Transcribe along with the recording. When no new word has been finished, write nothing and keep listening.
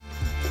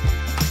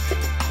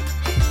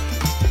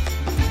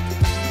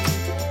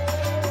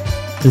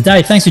So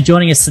Dave, thanks for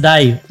joining us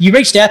today. You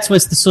reached out to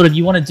us to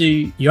you want to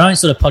do your own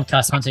sort of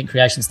podcast content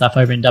creation stuff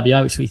over in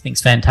WA, which we think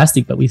is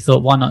fantastic, but we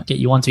thought why not get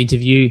you on to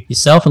interview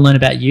yourself and learn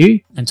about you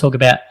and talk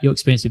about your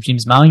experience with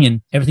Jim's Mowing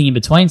and everything in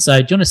between. So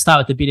do you want to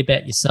start with a bit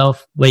about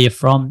yourself, where you're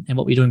from and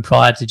what were you doing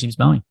prior to Jim's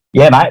Mowing?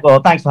 Yeah, mate. Well,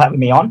 thanks for having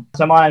me on.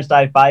 So my name's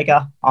Dave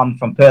Baker. I'm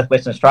from Perth,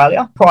 Western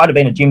Australia. Prior to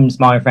being a Jim's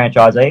Mowing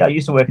franchisee, I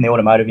used to work in the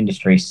automotive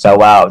industry.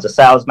 So I was a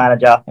sales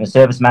manager and a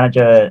service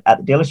manager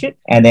at the dealership,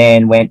 and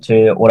then went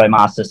to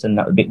Automasters, and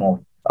a bit more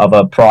of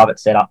a private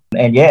setup.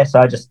 And yeah,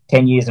 so just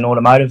 10 years in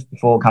automotive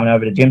before coming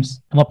over to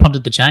Jim's. And what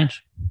prompted the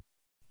change?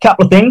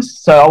 Couple of things.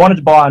 So I wanted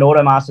to buy an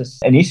Automasters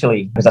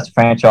initially because that's a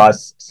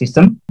franchise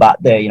system,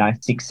 but they're,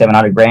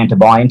 $600,000-700,000 to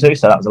buy into.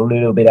 So that was a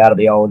little bit out of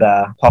the old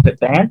pocket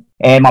fan.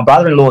 And my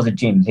brother-in-law's a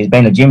gym. He's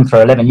been a gym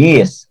for 11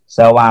 years.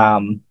 So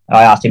I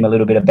asked him a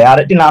little bit about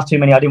it. Didn't ask too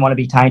many. I didn't want to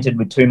be tainted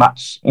with too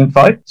much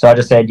info. So I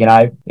just said,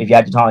 if you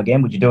had your time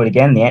again, would you do it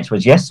again? And the answer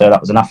was yes. So that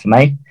was enough for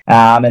me.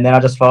 And then I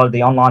just followed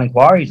the online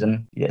inquiries,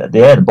 and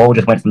the ball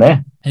just went from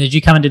there. And did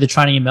you come and do the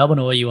training in Melbourne,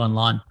 or were you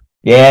online?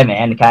 Yeah,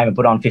 man. I came and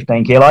put on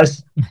 15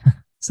 kilos.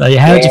 So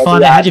how did you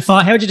find that?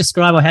 How would you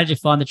describe, or how did you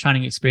find the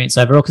training experience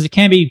overall? Because it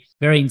can be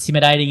very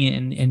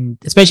intimidating, and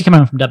especially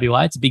coming from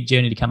WA, it's a big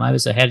journey to come over.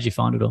 So how did you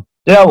find it all?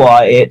 You know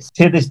what? It's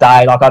to this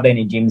day, I've been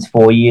in gyms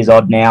 4 years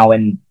odd now,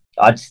 and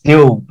I'd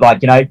still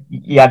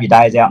you have your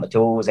days out on the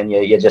tools, and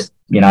you're just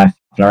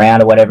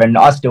around or whatever. And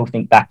I still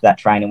think back to that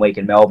training week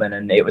in Melbourne,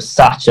 and it was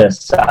such a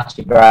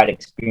great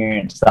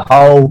experience. The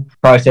whole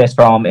process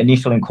from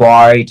initial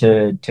inquiry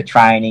to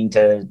training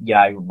to,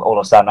 all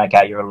of a sudden,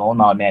 okay, you're a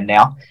lawnmower man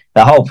now.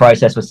 The whole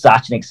process was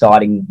such an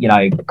exciting,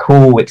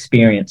 cool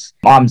experience.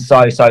 I'm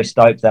so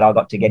stoked that I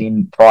got to get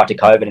in prior to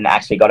COVID and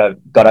actually got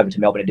over to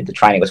Melbourne and did the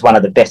training. It was one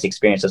of the best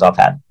experiences I've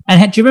had.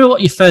 And do you remember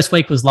what your first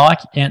week was like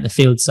out in the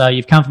field? So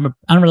you've come from an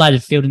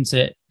unrelated field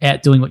into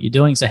out doing what you're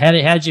doing. So how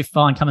did you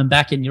find coming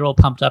back, and you're all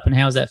pumped up, and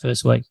how was that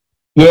first week?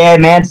 Yeah,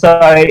 man. So,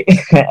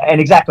 and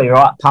exactly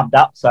right, pumped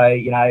up. So,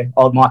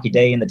 old Mikey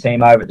D and the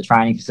team over at the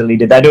training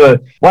facility,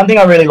 one thing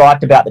I really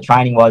liked about the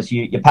training was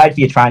you paid for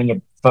your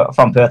training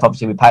from Perth.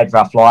 Obviously, we paid for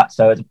our flight.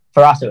 So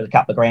for us, it was a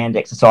couple of grand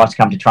exercise to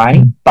come to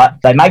training, but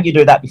they make you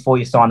do that before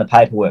you sign the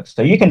paperwork.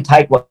 So you can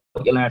take what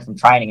you learn from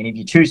training, and if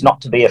you choose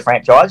not to be a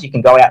franchise, you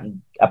can go out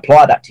and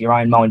apply that to your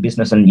own mowing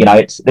business, and,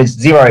 there's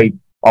zero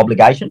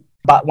obligation.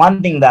 But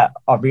one thing that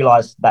I've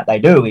realised that they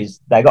do is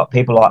they got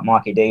people like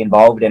Mikey D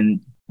involved, and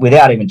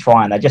without even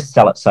trying, they just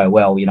sell it so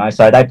well,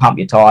 So they pump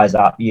your tyres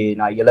up, you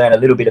learn a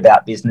little bit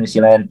about business,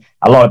 you learn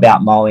a lot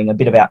about mowing, a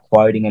bit about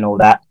quoting and all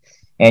that.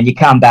 And you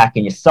come back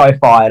and you're so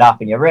fired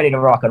up and you're ready to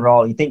rock and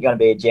roll. You think you're going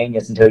to be a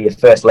genius until your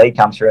first lead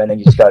comes through, and then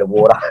you just go to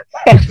water.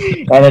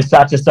 And it's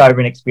such a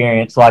sobering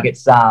experience.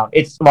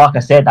 It's like I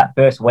said, that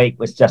first week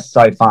was just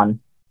so fun.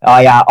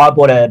 I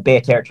bought a bare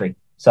territory,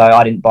 so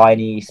I didn't buy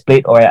any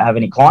split or have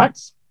any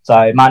clients.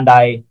 So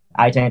Monday,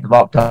 18th of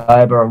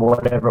October or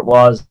whatever it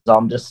was,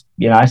 I'm just,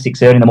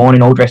 6:30 in the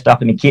morning, all dressed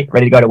up in my kit,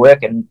 ready to go to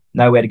work and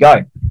nowhere to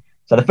go.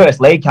 So the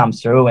first lead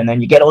comes through, and then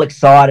you get all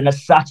excited, and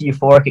it's such a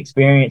euphoric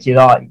experience. You're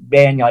like,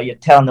 man, you're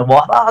telling the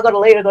wife, I got a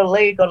lead,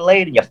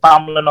 and you're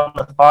fumbling on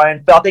the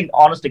phone. But I think,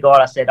 honest to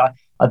God,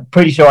 I'm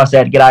pretty sure I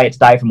said, g'day, it's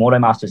Dave from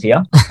Automasters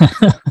here.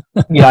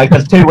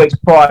 Because 2 weeks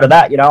prior to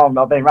that,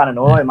 I've been running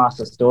an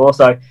Automasters store.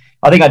 So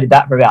I think I did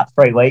that for about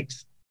 3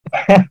 weeks.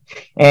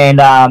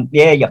 And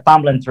you're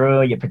fumbling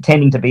through, you're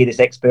pretending to be this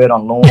expert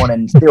on lawn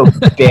and still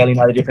barely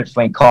know the difference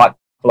between kite,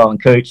 blow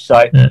and cooch.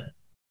 So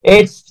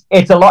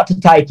it's a lot to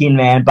take in,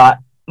 man, but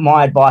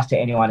my advice to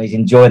anyone is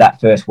enjoy that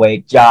first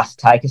week. Just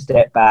take a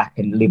step back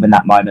and live in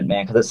that moment,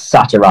 man, because it's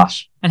such a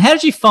rush. And how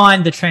did you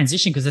find the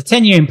transition? Because a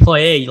 10-year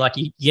employee,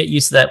 you get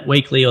used to that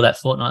weekly or that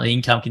fortnightly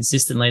income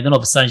consistently, and then all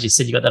of a sudden, as you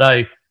said, you got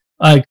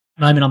that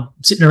moment I'm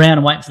sitting around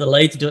and waiting for the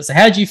lead to do it. So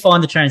how did you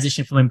find the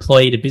transition from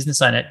employee to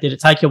business owner? Did it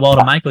take you a while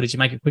to make, or did you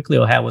make it quickly,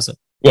 or how was it?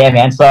 Yeah,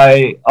 man. So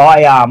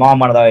I'm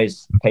one of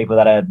those people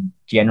that are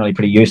generally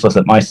pretty useless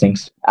at most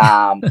things,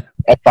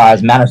 as far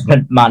as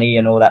management, money,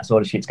 and all that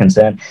sort of shit's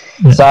concerned.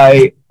 Yeah.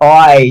 So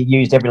I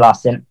used every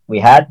last cent we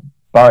had,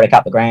 borrowed a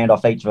couple of grand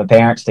off each of our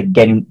parents to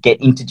get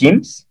into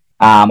gyms.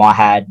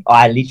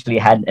 I literally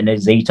had an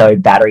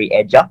Ozito battery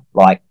edger.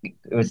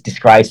 It was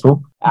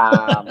disgraceful.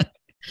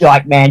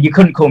 Man, you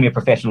couldn't call me a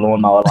professional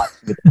lawnmower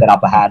with the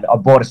setup I had. I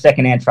bought a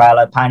second-hand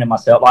trailer, painted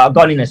myself. I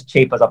got in as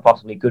cheap as I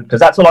possibly could because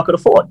that's all I could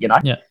afford,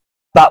 Yeah.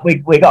 But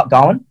we got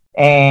going,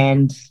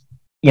 and,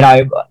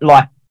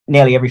 like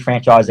nearly every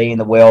franchisee in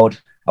the world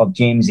of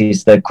gyms,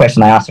 is the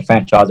question they ask a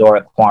franchisor or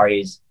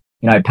inquiry is,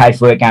 paid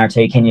for work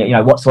guarantee. Can you,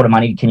 what sort of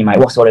money can you make?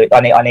 What sort of,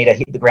 I need to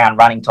hit the ground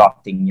running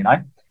type thing,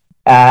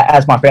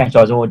 As my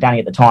franchisor, Danny,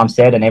 at the time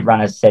said, and everyone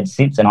has said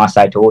since, and I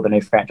say to all the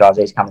new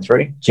franchisees coming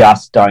through,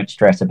 just don't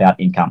stress about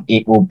income.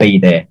 It will be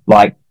there.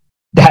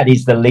 That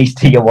is the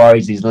least of your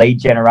worries, is lead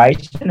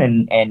generation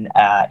and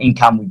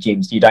income with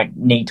gyms. You don't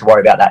need to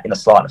worry about that in the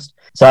slightest.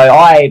 So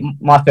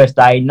my first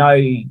day, no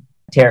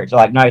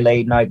territory, no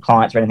lead, no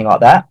clients or anything like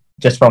that.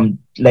 just from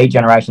lead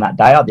generation that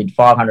day, I did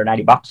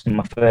 $580 in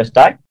my first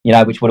day,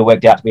 which would have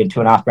worked out to be a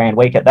 $2,500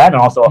 week at that.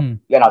 And I thought, I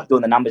was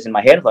doing the numbers in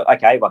my head. I was like,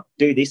 okay, if I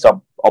do this,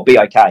 I'll be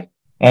okay.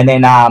 And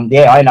then, I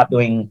ended up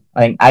doing,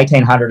 I think,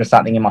 1,800 or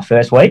something in my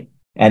first week.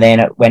 And then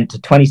it went to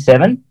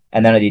 27.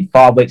 And then I did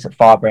 5 weeks at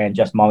 $5,000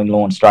 just mowing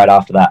lawns straight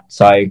after that.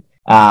 So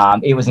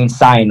it was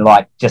insane.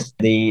 Like, just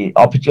the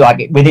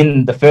opportunity, like,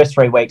 within the first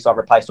 3 weeks, I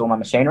replaced all my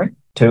machinery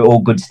to all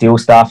good steel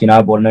stuff.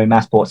 I bought a new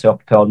Massport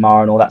self-propelled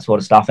mower and all that sort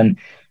of stuff. And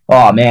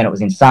oh man, it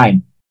was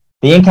insane.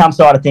 The income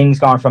side of things,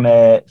 going from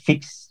a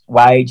fixed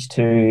wage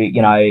to,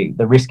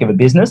 the risk of a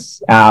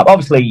business.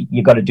 Obviously,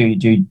 you've got to do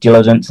due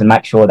diligence and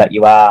make sure that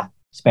you are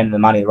spending the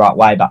money the right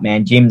way. But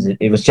man, gyms,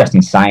 it was just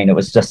insane. It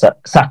was just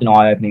such an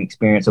eye-opening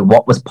experience of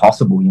what was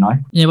possible,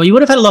 Yeah, well, you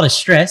would have had a lot of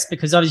stress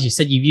because obviously you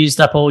said you've used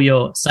up all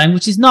your savings,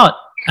 which is not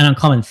an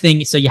uncommon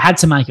thing. So you had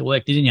to make it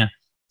work, didn't you?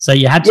 So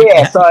you had to.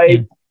 Yeah,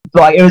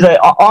 like,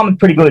 I'm a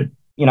pretty good,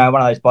 one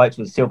of those blokes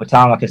with a silver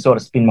tongue. I could sort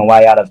of spin my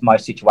way out of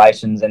most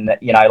situations. And,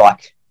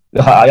 like,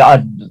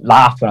 I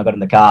laughed when I got in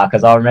the car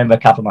because I remember a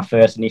couple of my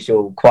first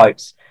initial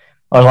quotes.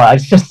 I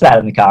just sat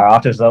in the car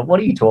after. I was like, what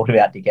are you talking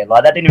about, dickhead?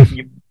 Like, that didn't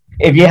even...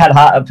 If you had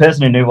a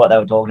person who knew what they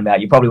were talking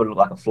about, you probably would look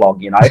like a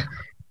flog,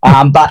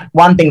 But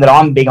one thing that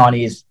I'm big on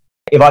is,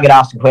 if I get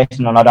asked a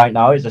question and I don't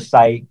know, is to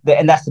say,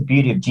 and that's the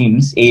beauty of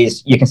gyms,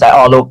 is you can say,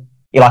 oh, look,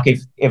 like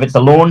if it's a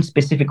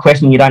lawn-specific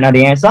question and you don't know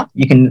the answer,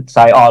 you can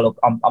say, oh, look,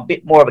 I'm a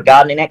bit more of a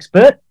gardening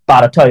expert,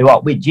 but I'll tell you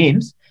what, with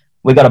gyms,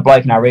 we've got a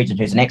bloke in our region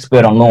who's an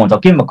expert on lawns. I'll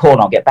give him a call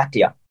and I'll get back to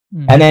you.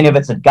 And then if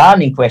it's a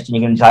gardening question,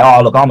 you can say,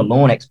 oh, look, I'm a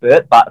lawn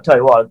expert, but I'll tell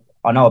you what,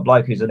 I know a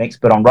bloke who's an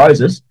expert on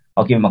roses.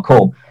 I'll give him a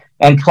call.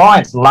 And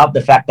clients love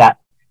the fact that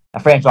a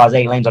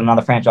franchisee leans on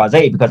another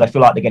franchisee because they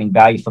feel like they're getting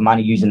value for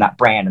money using that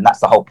brand. And that's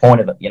the whole point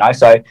of it,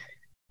 So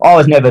I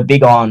was never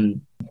big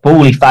on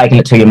fully faking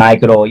it till you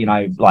make it or,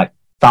 like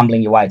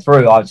fumbling your way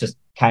through. I just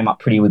came up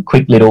pretty with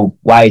quick little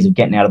ways of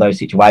getting out of those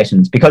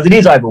situations because it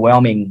is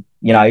overwhelming.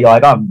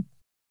 Like, I'm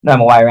know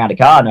my way around a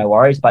car, no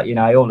worries. But,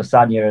 all of a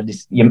sudden you're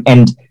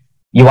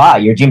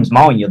a gym's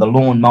mowing, you're the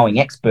lawn mowing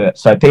expert.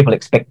 So people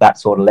expect that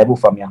sort of level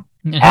from you.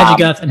 And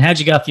how'd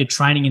you go for your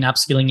training and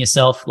upskilling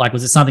yourself? Like,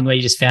 was it something where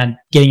you just found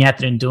getting out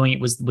there and doing it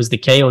was the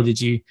key, or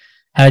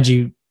how'd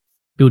you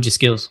build your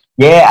skills?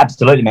 Yeah,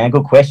 absolutely, man.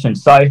 Good question.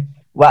 So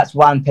that's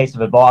one piece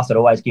of advice I'd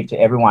always give to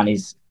everyone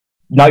is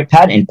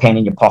notepad and pen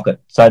in your pocket.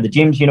 So the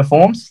gym's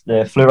uniforms,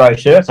 the fluoro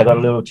shirts, I got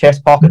a little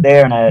chest pocket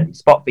there and a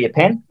spot for your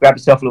pen. Grab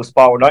yourself a little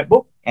spiral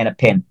notebook and a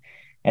pen.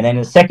 And then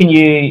the second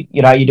you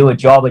do a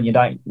job and you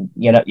don't,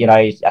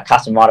 a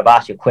customer might have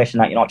asked you a question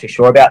that you're not too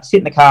sure about, sit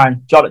in the car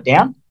and jot it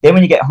down. Then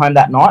when you get home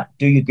that night,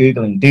 do your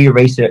Googling, do your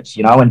research,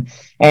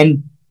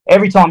 and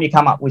every time you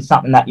come up with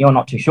something that you're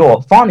not too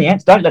sure, find the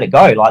answer, don't let it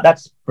go. Like,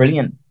 that's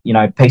brilliant,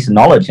 piece of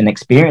knowledge and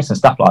experience and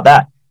stuff like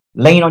that.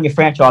 Lean on your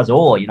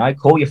franchisor,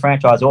 call your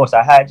franchisor,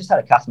 say, hey, I just had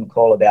a customer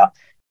call about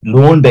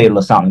lawn beetle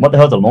or something. What the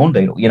hell's a lawn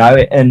beetle,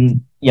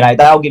 and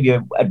they'll give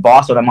you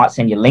advice, or they might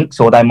send you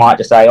links, or they might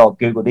just say, oh,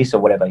 Google this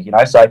or whatever,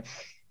 So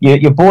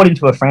you're brought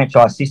into a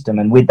franchise system,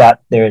 and with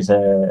that, there is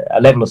a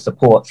level of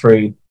support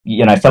through,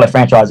 fellow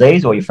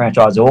franchisees or your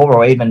franchisor,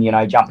 or even,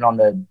 jumping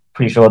on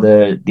pretty sure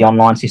the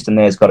online system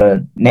there's got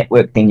a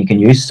network thing you can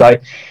use. So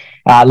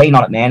lean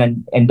on it,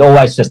 man, and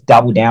always just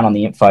double down on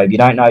the info. If you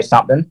don't know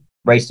something,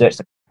 research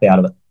the out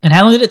of it. And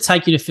how long did it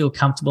take you to feel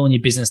comfortable in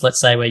your business? Let's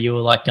say where you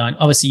were like going,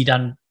 obviously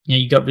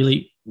you got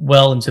really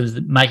well in terms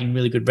of making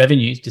really good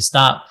revenue to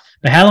start.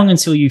 But how long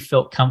until you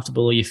felt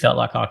comfortable or you felt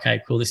like,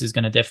 okay, cool, this is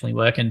going to definitely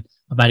work and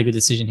I've made a good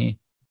decision here?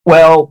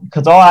 Well,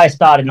 because I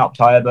started in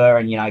October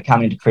and,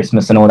 coming into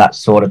Christmas and all that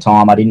sort of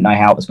time, I didn't know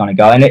how it was going to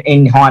go. And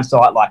in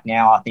hindsight, like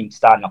now, I think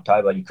starting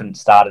October, you couldn't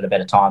start at a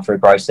better time through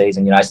growth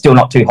season, still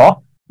not too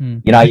hot.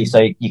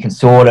 So you can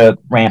sort of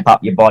ramp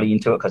up your body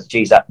into it because,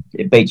 geez,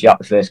 it beats you up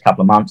the first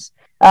couple of months.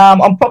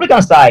 I'm probably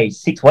going to say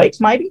 6 weeks,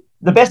 maybe.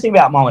 The best thing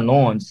about mowing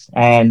lawns,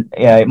 and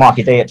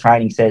Mikey D at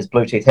training says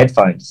Bluetooth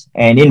headphones.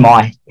 And in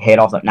my head,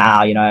 I was like,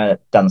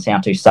 it doesn't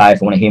sound too safe.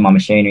 I want to hear my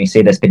machinery,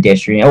 see there's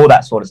pedestrian, all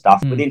that sort of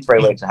stuff. Within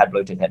 3 weeks, I had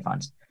Bluetooth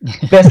headphones.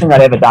 Best thing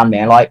I'd ever done,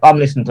 man. Like, I'm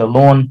listening to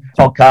lawn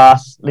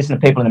podcasts,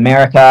 listening to people in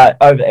America.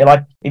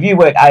 If you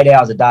work 8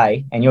 hours a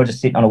day and you're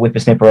just sitting on a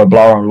whippersnipper or a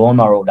blower and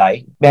lawnmower all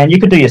day, man, you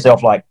could do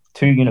yourself like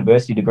 2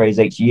 university degrees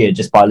each year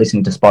just by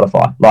listening to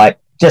Spotify. Like,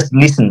 just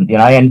listen,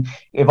 and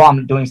if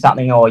I'm doing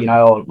something or,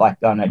 like,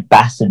 I don't know,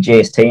 BAS and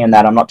GST and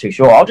that, I'm not too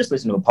sure, I'll just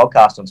listen to a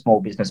podcast on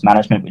small business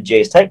management with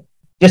GST.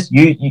 Just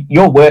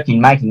you're working,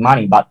 making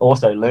money, but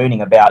also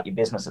learning about your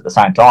business at the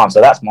same time.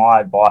 So that's my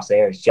advice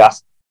there, is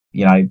just,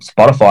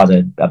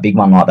 Spotify's a big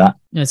one like that.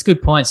 Yeah, it's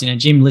good points.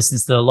 Jim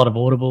listens to a lot of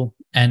Audible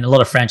and a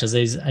lot of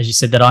franchisees, as you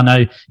said, that I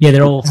know,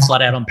 they're all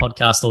flat out on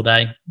podcasts all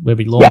day, whether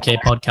it be lawn care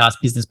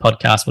podcast, business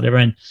podcast, whatever.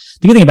 And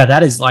the good thing about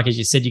that is, like, as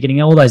you said, you're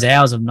getting all those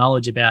hours of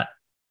knowledge about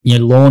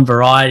lawn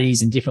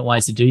varieties and different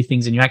ways to do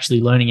things, and you're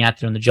actually learning out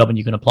there on the job, and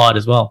you can apply it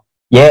as well.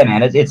 Yeah,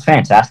 man, it's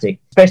fantastic,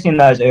 especially in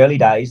those early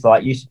days.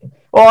 Like,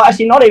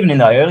 actually not even in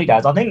the early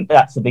days. I think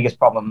that's the biggest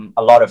problem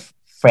a lot of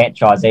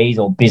franchisees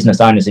or business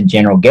owners in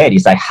general get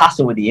is they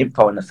hustle with the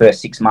info in the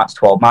first 6 months,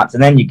 12 months,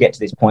 and then you get to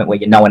this point where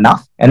you know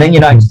enough, and then you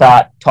don't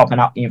start topping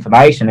up the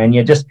information, and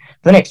you're just,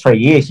 for the next 3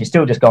 years, you're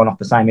still just going off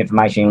the same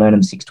information you learn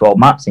in 6, 12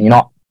 months, and you're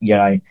not,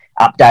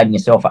 updating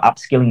yourself or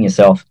upskilling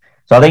yourself.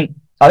 So I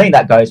think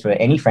that goes for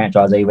any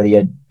franchisee, whether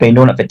you've been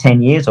doing it for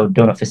 10 years or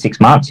doing it for 6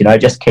 months,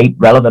 just keep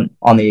relevant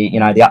on the,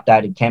 the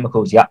updated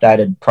chemicals, the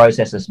updated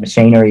processes,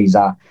 machineries,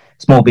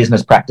 small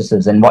business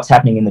practices, and what's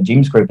happening in the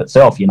gyms group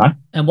itself,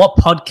 And what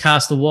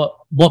podcast or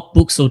what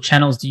books or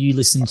channels do you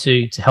listen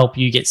to help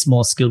you get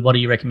more skilled? What do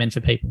you recommend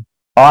for people?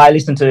 I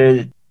listen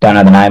to, don't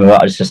know the name of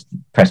it, I just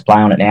press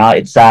play on it now.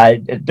 It's a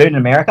dude in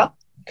America,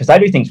 because they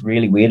do things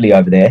really weirdly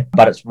over there,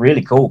 but it's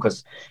really cool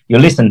because you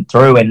listen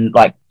through, and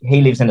like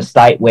he lives in a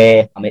state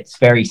where it's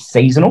very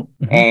seasonal,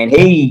 and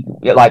he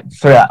I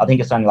think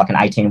it's only like an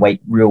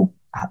 18-week real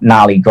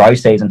gnarly grow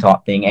season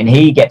type thing, and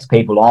he gets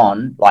people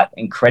on like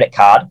in credit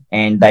card,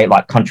 and they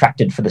like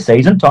contracted for the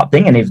season type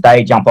thing, and if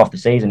they jump off the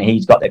season,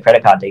 he's got their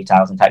credit card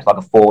details and takes like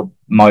a 4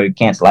 mo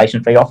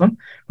cancellation fee off them,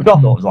 which I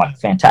thought was like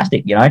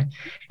fantastic,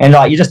 and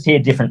like you just hear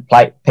different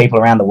people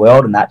around the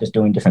world and that just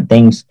doing different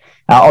things.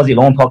 Aussie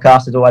Lawn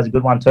Podcast is always a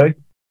good one too,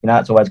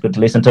 it's always good to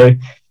listen to.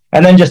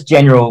 And then just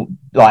general,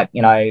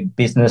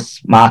 business,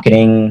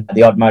 marketing,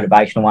 the odd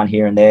motivational one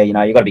here and there. You've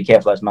got to be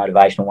careful of those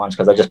motivational ones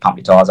because they just pump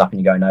your tires up and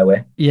you go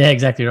nowhere. Yeah,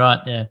 exactly right.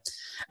 Yeah.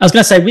 I was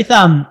going to say,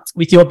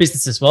 with your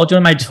business as well, do you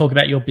want to maybe talk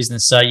about your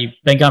business? So you've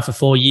been going for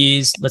 4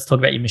 years. Let's talk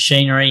about your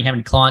machinery, how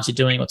many clients you're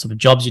doing, what sort of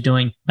jobs you're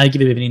doing. Maybe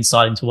give a bit of an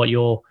insight into what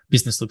your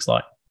business looks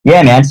like.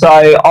 Yeah, man. So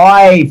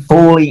I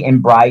fully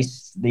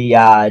embrace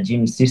the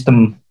gym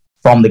system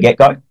from the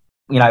get-go.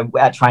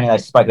 At training, they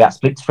spoke about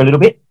splits for a little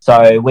bit. So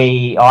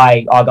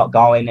I got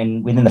going,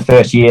 and within the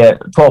first year,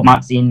 12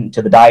 months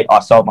into the date, I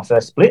sold my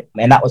first split.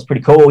 And that was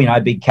pretty cool,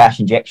 big cash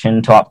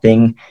injection type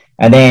thing.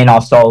 And then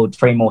I've sold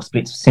 3 more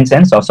splits since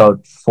then. So I've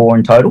sold 4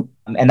 in total.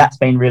 And that's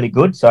been really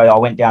good. So I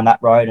went down that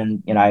road,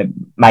 and,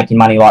 making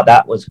money like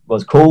that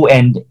was cool.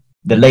 And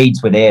the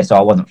leads were there, so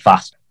I wasn't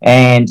fussed.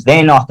 And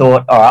then I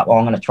thought, all right, well,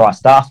 I'm going to try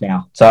staff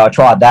now. So I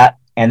tried that.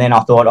 And then I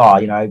thought,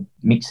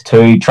 mix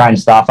 2, train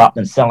staff up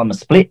and sell them a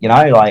split, and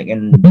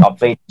I'll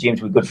feed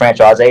gyms with good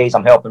franchisees.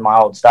 I'm helping my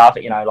old staff,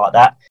 like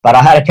that. But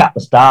I had a couple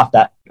of staff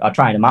that I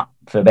trained them up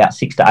for about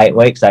 6 to 8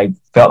 weeks. They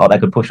felt like they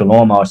could push a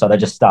lawnmower, so they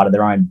just started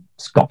their own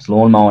Scott's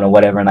lawn mowing or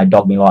whatever, and they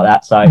dogged me like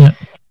that. So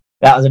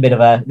that was a bit of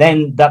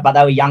but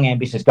they were young,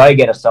 ambitious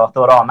go-getters. So I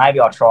thought, maybe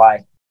I'll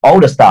try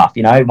older staff,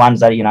 ones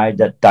that,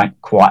 that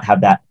don't quite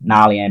have that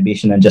gnarly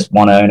ambition and just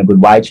want to earn a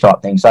good wage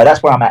type thing. So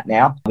that's where I'm at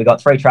now. We've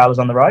got 3 trailers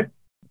on the road.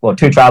 Well,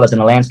 2 trailers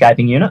and a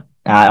landscaping unit.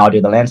 I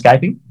do the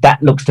landscaping.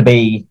 That looks to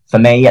be, for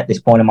me at this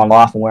point in my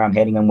life and where I'm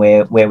heading and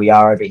where we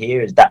are over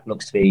here, is that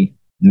looks to be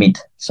mint.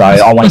 So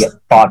I want to get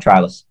 5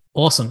 trailers.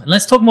 Awesome. And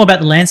let's talk more about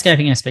the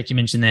landscaping aspect you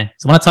mentioned there.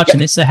 So I want to touch on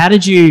this. So how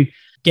did you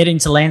get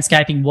into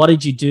landscaping? What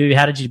did you do?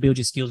 How did you build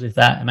your skills with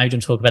that? And maybe you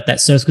can talk about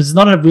that first, because it's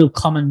not a real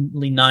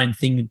commonly known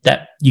thing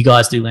that you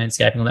guys do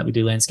landscaping or that we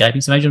do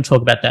landscaping. So maybe you can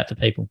talk about that for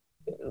people.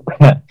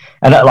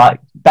 And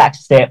back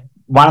step,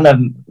 one of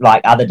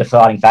the other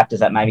deciding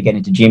factors that made me get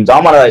into gyms,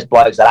 I'm one of those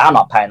blokes that I'm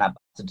not paying that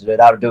to do that.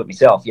 I'll do it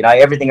myself.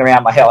 Everything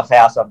around my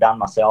house I've done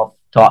myself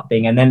type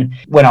thing. And then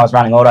when I was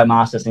running Auto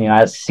Masters, and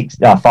it's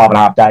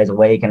 5.5 days a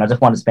week, and I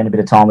just wanted to spend a bit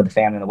of time with the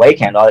family on the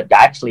weekend, I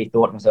actually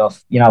thought to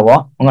myself, you know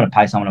what, I'm going to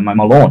pay someone to mow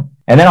my lawn.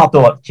 And then I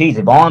thought, geez,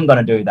 if I'm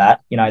going to do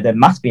that, there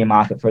must be a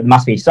market for it. There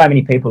must be so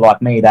many people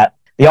like me that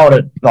the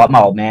older, like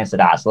my old man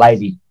said, it's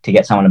lazy to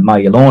get someone to mow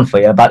your lawn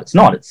for you, but it's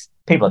not. It's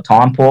people are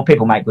time poor.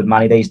 People make good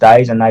money these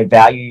days, and they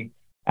value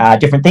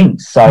different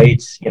things. So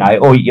it's,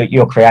 or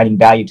you're creating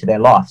value to their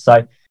life.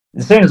 So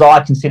as soon as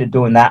I considered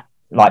doing that,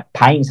 like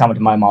paying someone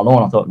to mow my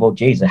lawn, I thought, well,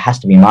 geez, there has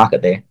to be a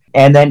market there.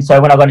 And then so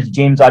when I got into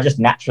gyms, I just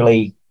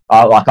naturally,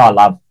 I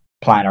love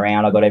playing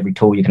around. I got every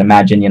tool you can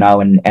imagine,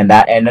 and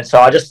that. And so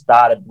I just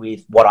started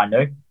with what I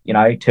knew,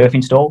 turf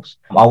installs.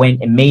 I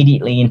went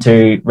immediately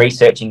into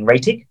researching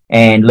retic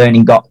and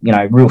learning,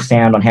 real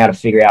sound on how to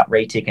figure out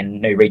retic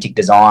and new retic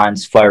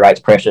designs, flow rates,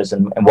 pressures,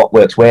 and what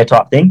works where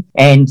type thing.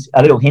 And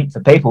a little hint for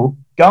people,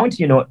 go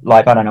into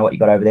I don't know what you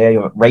got over there,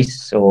 your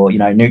Reese or,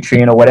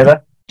 Nutrient or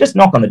whatever. Just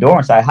knock on the door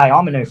and say, hey,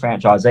 I'm a new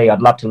franchisee.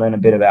 I'd love to learn a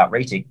bit about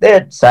retic.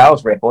 Their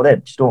sales rep or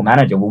their store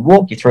manager will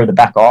walk you through the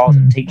back aisles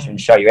and teach you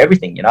and show you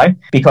everything,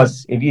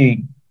 because if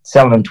you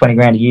selling them 20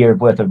 grand a year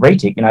worth of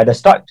retic, they're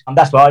stoked.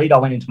 That's what I did. I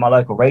went into my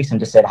local Reese and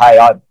just said, hey,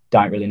 I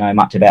don't really know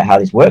much about how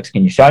this works.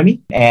 Can you show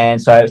me?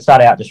 And so it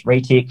started out just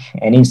retic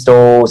and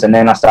installs. And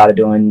then I started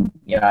doing,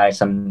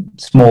 some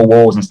small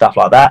walls and stuff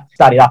like that.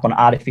 Started up on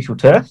artificial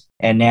turf.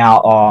 And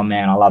now, oh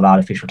man, I love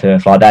artificial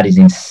turf. Like that is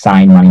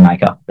insane money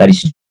maker. That is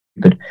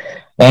stupid.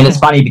 And it's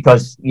funny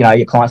because,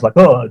 your client's like,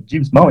 oh,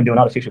 Jim's mowing doing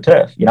artificial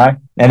turf, And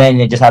then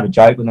you just have a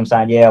joke with them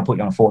saying, yeah, I'll put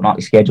you on a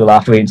fortnightly schedule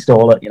after we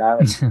install it,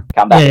 and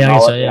come back and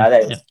mow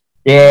it.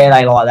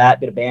 They like that,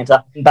 bit of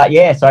banter. But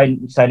yeah,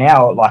 so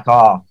now, like,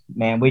 oh,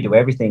 man, we do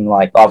everything.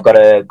 Like, I've got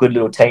a good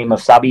little team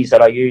of subbies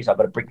that I use. I've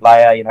got a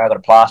bricklayer, I've got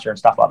a plasterer and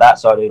stuff like that.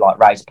 So I do, like,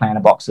 raised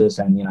planter boxes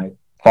and,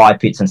 fire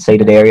pits and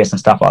seated areas and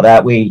stuff like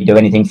that. We do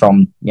anything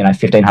from,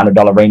 $1,500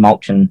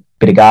 remulch and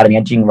bit of garden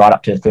edging right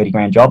up to 30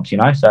 grand jobs,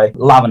 so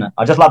loving it.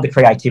 I just love the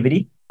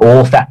creativity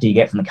or factor you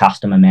get from the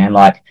customer, man.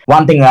 Like,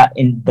 one thing that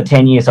in the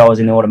 10 years I was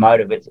in the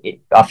automotive,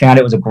 I found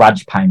it was a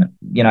grudge payment.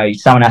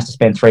 Someone has to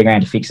spend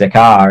 $3,000 to fix their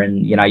car,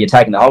 and you're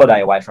taking the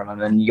holiday away from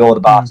them, and you're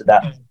the bastard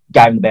that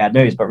gave them the bad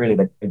news, but really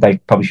they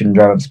probably shouldn't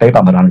drive up the speed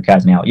bump at 100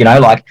 k's an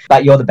hour,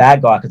 but you're the bad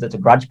guy because it's a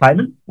grudge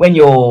payment. When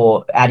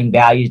you're adding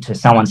value to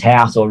someone's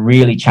house or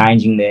really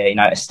changing their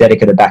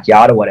aesthetic of the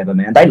backyard or whatever,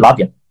 man, they love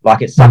you.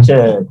 Like, it's such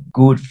a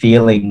good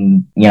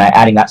feeling,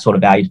 adding that sort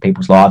of value to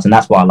people's lives. And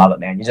that's why I love it,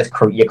 man.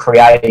 You're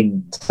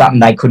creating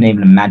something they couldn't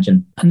even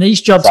imagine. And these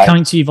jobs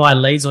coming to you via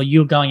leads, or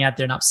you're going out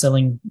there and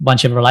upselling a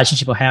bunch of a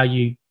relationship, or how are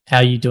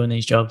you doing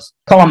these jobs?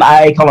 Column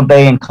A, column B,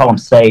 and column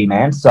C,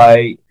 man. So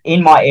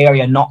in my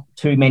area, not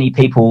too many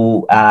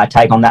people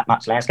take on that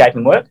much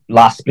landscaping work.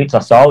 Last splits I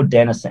sold,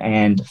 Dennis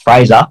and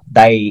Fraser,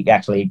 they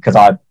actually, because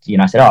I,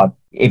 said,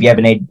 if you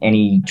ever need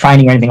any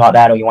training or anything like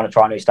that, or you want to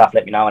try new stuff,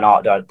 let me know.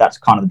 And that's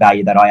kind of the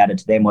value that I added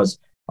to them, was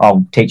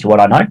I'll teach you what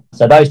I know.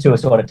 So those two are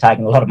sort of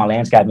taking a lot of my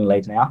landscaping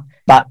leads now.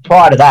 But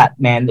prior to that,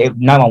 man,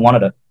 no one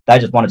wanted it. They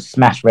just wanted to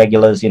smash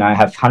regulars, have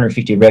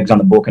 150 regs on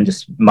the book and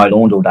just mow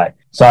lawns all day.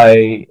 So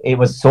it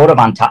was sort of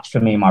untouched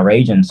for me in my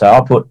region. So I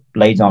put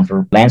leads on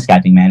for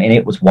landscaping, man, and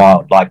it was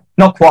wild. Like,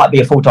 not quite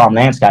be a full-time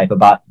landscaper,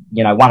 but,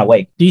 one a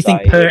week. Do you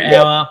think per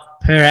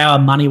hour,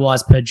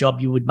 money-wise, per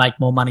job, you would make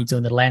more money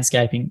doing the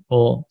landscaping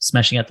or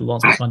smashing out the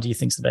lawns? Which one do you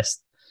think's the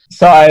best?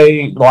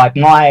 So, like,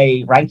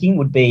 my ranking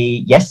would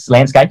be, yes,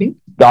 landscaping.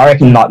 I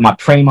reckon, like, my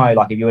primo,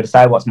 like, if you were to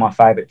say what's my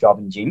favourite job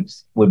in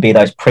gyms, would be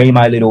those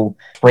primo little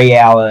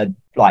 3-hour,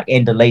 like,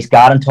 end-of-lease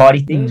garden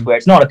tidy things, where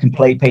it's not a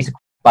complete piece of,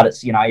 but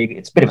it's,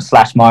 it's a bit of a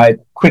slash mow,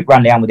 quick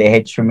run down with their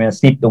hedge trimmer,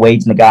 snip the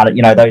weeds in the garden,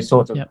 those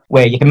sorts of,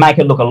 where you can make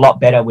it look a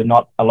lot better with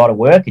not a lot of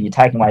work, and you're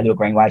taking away little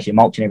green waste, your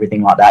mulch and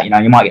everything like that.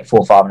 You might get $400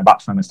 or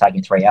 $500 from them. It's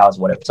taking 3 hours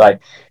or whatever.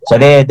 So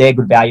they're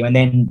good value. And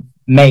then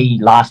me,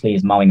 lastly,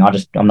 is mowing. I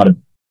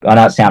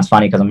know it sounds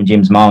funny because I'm a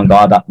gym's mowing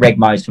guy, but reg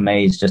mows for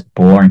me is just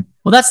boring.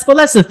 Well,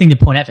 that's the thing to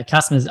point out for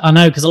customers. I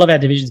know, because a lot of our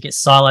divisions get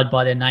siloed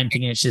by their name,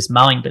 thinking it's just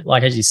mowing. But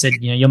like, as you said,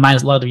 a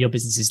lot of your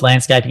business is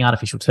landscaping,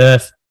 artificial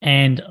turf,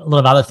 and a lot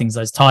of other things,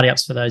 those tidy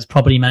ups for those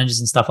property managers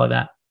and stuff like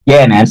that.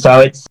 Yeah, man. So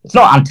it's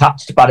not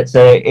untouched, but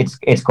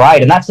it's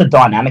great, and that's the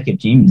dynamic of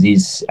gyms.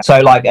 Is so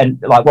like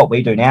what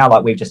we do now.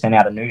 Like, we've just sent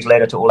out a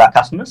newsletter to all our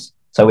customers.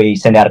 So we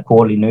send out a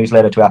quarterly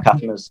newsletter to our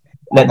customers,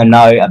 let them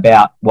know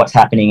about what's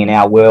happening in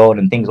our world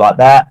and things like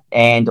that.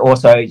 And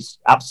also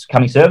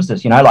upcoming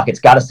services, like, it's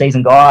gutter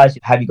season, guys.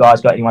 Have you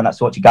guys got anyone that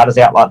sorts your gutters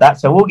out like that?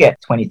 So we'll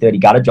get 20, 30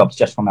 gutter jobs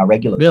just from our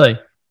regulars. Really?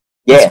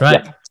 Yeah. That's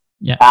great.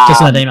 Yeah.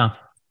 Just an email.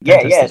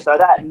 Yeah. So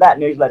that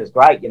newsletter is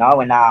great, and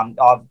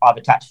I've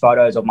attached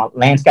photos of my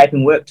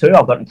landscaping work too.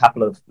 I've gotten a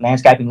couple of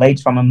landscaping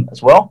leads from them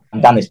as well.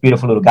 I've done this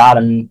beautiful little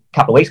garden a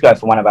couple of weeks ago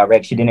for one of our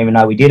regs. She didn't even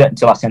know we did it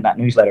until I sent that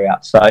newsletter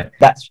out. So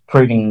that's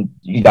proving,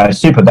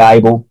 super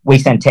valuable. We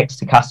send texts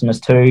to customers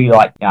too,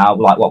 like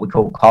what we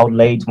call cold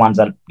leads, ones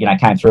that,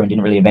 came through and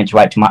didn't really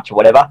eventuate too much or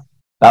whatever.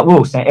 But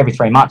we'll send every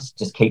 3 months,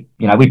 just keep,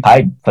 we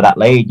paid for that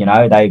lead,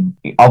 they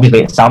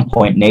obviously at some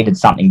point needed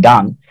something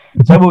done.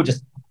 So we'll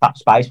just touch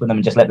space with them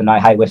and just let them know,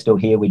 hey, we're still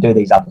here. We do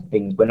these other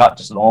things. We're not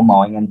just lawn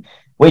mowing, and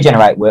we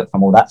generate work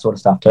from all that sort of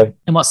stuff too.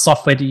 And what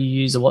software do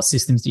you use, or what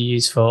systems do you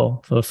use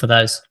for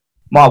those?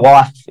 My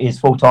wife is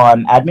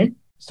full-time admin,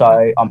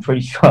 so I'm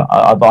pretty sure.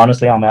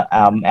 Honestly, I'm out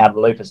of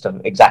the loop as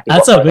to exactly.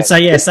 That's all good. So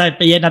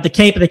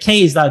the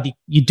key is though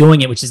you're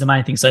doing it, which is the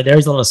main thing. So there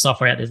is a lot of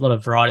software out there. There's a lot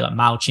of variety, like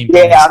MailChimp.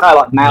 Yeah, I know,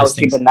 like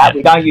MailChimp and that. Yeah.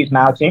 We don't use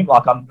MailChimp.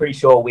 Like, I'm pretty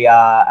sure we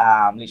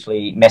are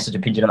literally Messenger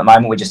Pigeon at the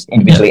moment. We just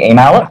individually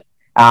email it.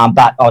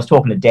 But I was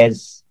talking to Des.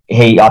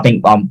 I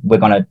think we're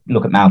going to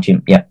look at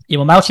MailChimp. Yeah. Yeah.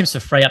 Well, MailChimp's for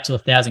free up to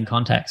 1,000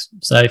 contacts.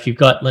 So if you've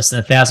got less than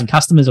 1,000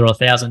 customers or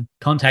 1,000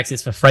 contacts,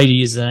 it's for free to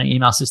use an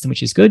email system,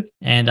 which is good.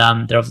 And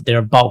there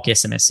are bulk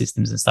SMS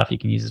systems and stuff you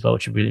can use as well,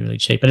 which are really, really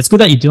cheap. But it's good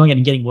that you're doing it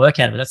and getting work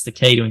out of it. That's the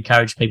key to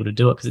encourage people to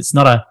do it, because it's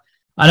not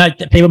I know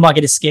that people might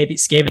get scared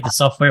with the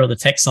software or the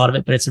tech side of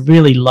it, but it's a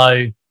really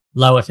low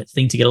effort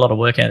thing to get a lot of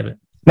work out of it.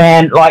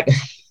 Man, like,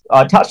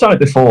 I touched on it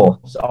before,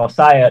 so I'll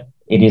say it.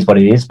 It is what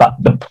it is. But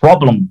the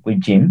problem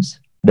with gyms,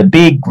 the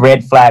big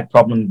red flag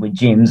problem with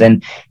gyms,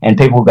 and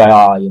people go,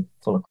 oh, you're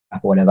full of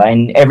crap or whatever.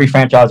 And every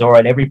franchisor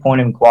at every point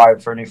of inquiry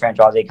for a new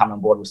franchisee coming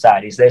on board will say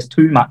it, is there's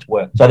too much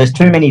work. So there's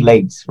too many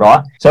leads,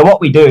 right? So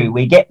what we do,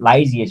 we get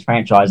lazy as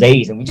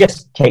franchisees, and we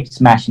just keep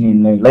smashing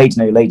in new leads.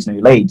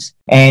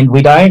 And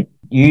we don't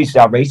use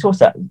our resource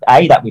that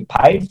we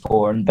paid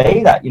for, and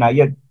B, that,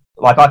 you're,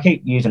 like, I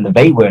keep using the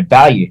V word,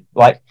 value.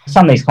 Like,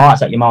 some of these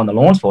clients that you're mowing the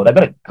lawns for, they've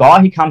got a guy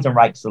who comes and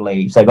rakes the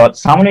leaves. They've got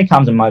someone who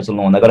comes and mows the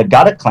lawn. They've got a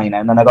gutter cleaner,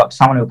 and then they've got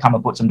someone who will come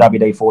and put some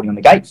WD-40 on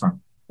the gate for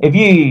them. If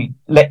you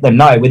let them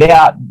know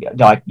without,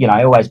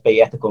 always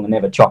be ethical and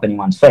never chop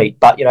anyone's feet,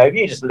 but, if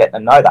you just let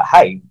them know that,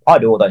 hey, I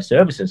do all those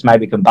services,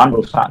 maybe we can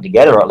bundle something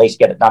together or at least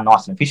get it done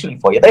nice and efficiently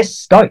for you, they're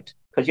stoked,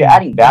 because you're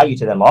adding value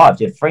to their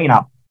lives. You're freeing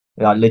up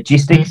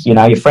logistics. You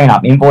know, you're freeing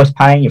up invoice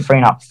paying, you're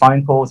freeing up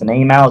phone calls and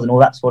emails and all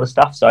that sort of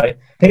stuff. So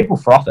people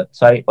froth it.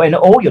 So when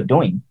all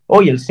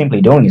you're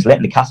simply doing is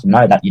letting the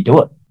customer know that you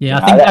do it. Yeah,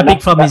 I think a big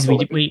problem is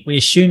we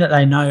assume that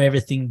they know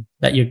everything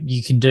that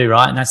you can do,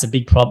 right? And that's a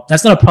big problem.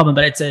 That's not a problem,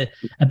 but it's a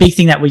big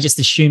thing that we just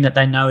assume that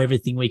they know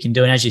everything we can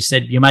do. And as you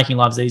said, you're making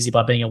lives easy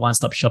by being a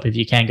one-stop shop if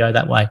you can go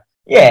that way.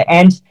 Yeah,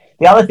 and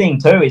the other thing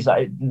too is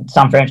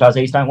some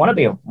franchisees don't want to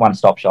be a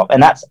one-stop shop,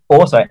 and that's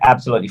also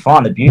absolutely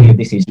fine. The beauty of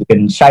this is you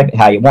can shape it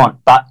how you want.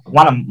 But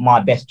one of my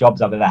best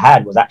jobs I've ever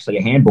had was actually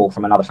a handball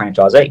from another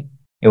franchisee.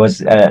 It was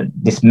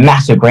this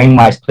massive green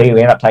waste clear.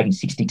 We ended up taking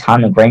 60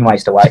 tonne of green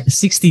waste away.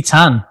 60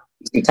 tonne?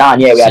 60 tonne,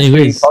 yeah. We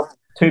had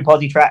two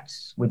posi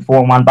tracks with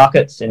 4-in-1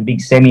 buckets and a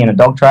big semi and a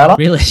dog trailer.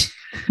 Really?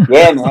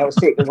 Yeah, man, it was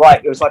sick.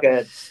 It was like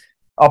a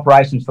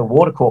operations for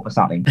Water Corp or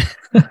something.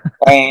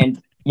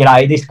 And you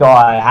know, this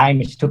guy,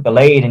 Hamish, took the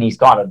lead and he's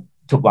kind of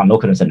took one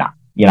look at us and said, nah,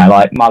 you know,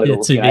 like my little,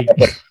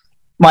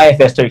 my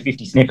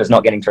FS250 sniffer's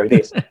not getting through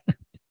this.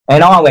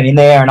 And I went in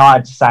there and I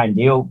had the same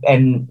deal.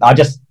 And I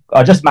just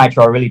made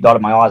sure I really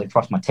dotted my I's and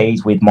crossed my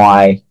T's with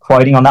my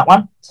quoting on that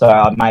one. So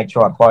I made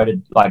sure I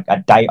quoted like a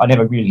day. I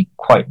never really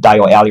quote day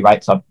or hourly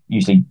rates. I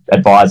usually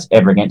advise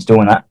ever against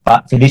doing that.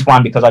 But for this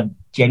one, because I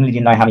genuinely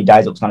didn't know how many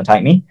days it was going to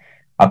take me,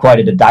 I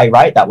quoted a day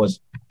rate that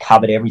was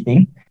covered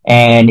everything.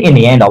 And in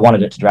the end, I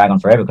wanted it to drag on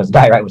forever because the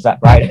day rate was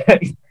that great.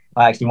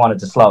 I actually wanted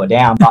to slow it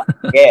down. But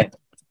yeah,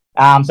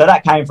 so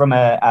that came from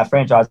a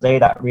franchisee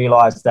that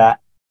realised that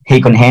he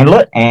couldn't handle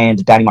it,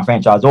 and Danny, my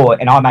franchisor,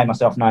 and I made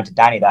myself known to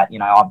Danny that, you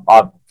know,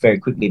 I very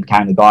quickly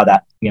became the guy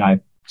that, you know,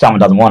 someone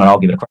doesn't want it, I'll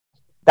give it a crack.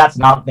 That's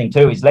another thing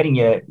too, is letting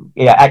you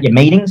at your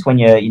meetings when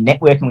you're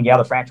networking with your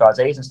other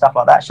franchisees and stuff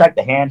like that, shake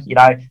the hand, you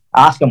know,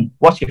 ask them,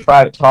 what's your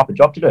favourite type of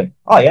job to do?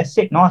 Oh yeah,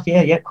 sick, nice,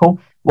 yeah, cool.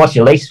 What's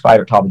your least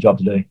favourite type of job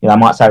to do? You know, I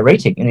might say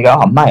retic, and you go,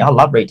 oh mate, I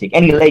love retic.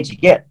 Any leads you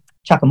get,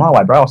 chuck them my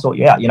way, bro. I'll sort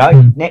you out. You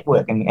know,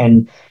 network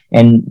and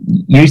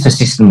use the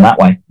system that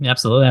way. Yeah,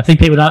 absolutely. I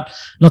think people are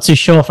not too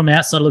sure from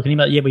outside looking in,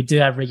 but yeah, we do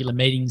have regular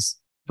meetings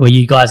where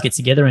you guys get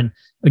together and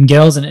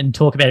girls and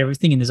talk about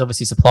everything. And there's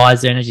obviously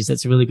suppliers there, and as you said,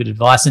 it's really good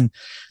advice. And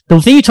the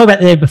thing you talked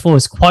about there before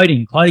is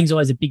quoting. Quoting is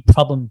always a big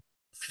problem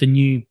for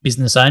new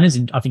business owners,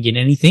 and I think in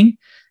anything.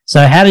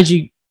 So how do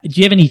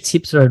you have any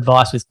tips or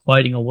advice with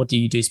quoting, or what do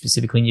you do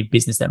specifically in your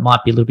business that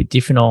might be a little bit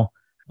different, or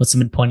what's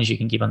some pointers you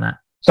can give on that?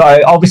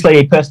 So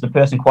obviously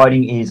person-to-person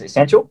quoting is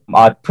essential.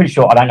 I'm pretty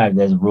sure, I don't know if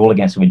there's a rule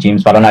against it with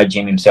gyms, but I know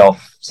Jim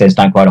himself says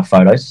don't quote off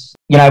photos.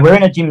 You know, we're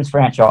in a gyms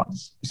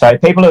franchise. So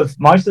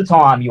most of the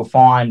time you'll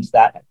find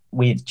that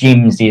with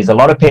gyms is a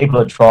lot of people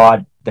have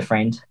tried the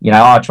friend. You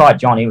know, I tried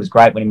John, he was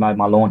great when he mowed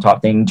my lawn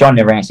type thing. John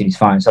never answered his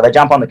phone. So they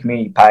jump on the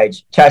community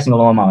page, chasing a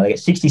lawnmower. They get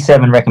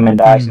 67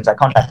 recommendations. They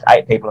contact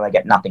 8 people and they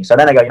get nothing. So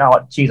then they go, you know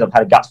what, geez, I've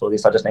had a guts full of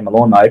this. I just need my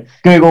lawn mowed.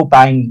 Google,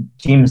 bang,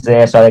 gyms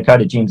there. So they go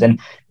to gyms. And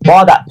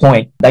by that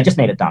point, they just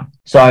need it done.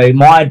 So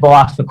my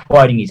advice for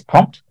quoting is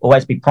prompt.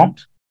 Always be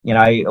prompt. You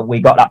know,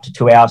 we got up to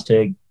 2 hours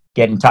to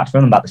get in touch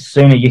with them, but the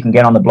sooner you can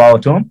get on the blower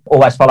to them,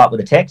 always follow up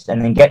with a text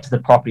and then get to the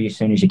property as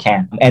soon as you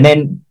can. And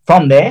then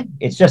from there,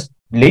 it's just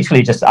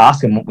literally just ask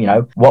them, you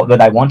know, what were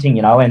they wanting,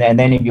 you know, and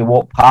then if you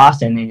walk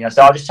past and, you know,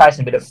 so I'll just chase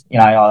a bit of, you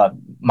know,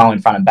 mow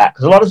in front and back.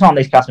 Because a lot of the time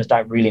these customers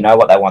don't really know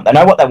what they want. They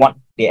know what they want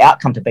the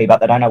outcome to be, but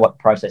they don't know what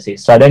the process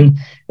is. So then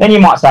you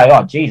might say,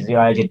 oh, geez, you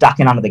know, you're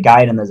ducking under the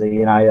gate and there's a,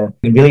 you know,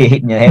 really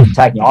hitting your head and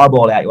taking your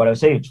eyeball out, whatever.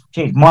 So,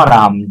 geez,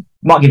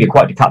 might give you a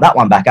quote to cut that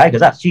one back, eh?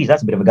 Because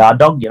that's a bit of a guard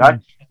dog, you know.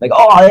 Like,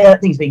 oh, yeah,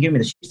 that thing's been giving me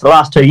the shits for the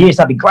last 2 years.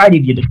 That'd be great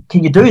if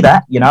can you do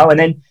that, you know? And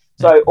then,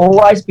 so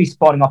always be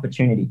spotting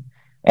opportunity.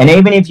 And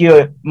even if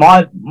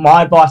my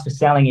advice for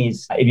selling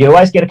is, if you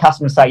always get a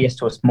customer to say yes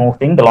to a small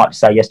thing, they like to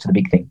say yes to the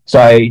big thing.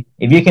 So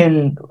if you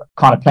can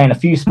kind of plan a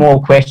few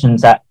small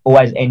questions that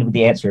always end with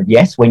the answer of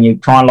yes, when you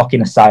try and lock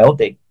in a sale,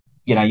 that,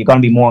 you know, you're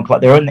going to be more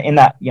inclined. They're in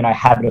that, you know,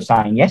 habit of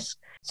saying yes.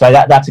 So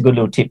that's a good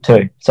little tip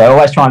too. So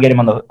always try and get them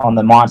on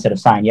the mindset of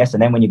saying yes.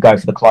 And then when you go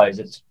for the close,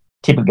 it's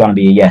typically going to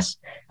be a yes.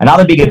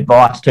 Another big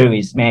advice too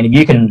is, man, if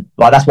you can,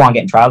 like, that's why I'm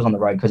getting trailers on the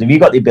road, because if you've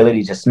got the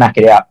ability to smack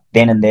it out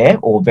then and there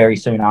or very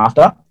soon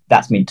after,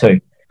 that's mint too.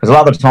 Because a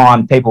lot of the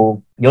time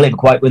you'll leave a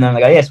quote with them,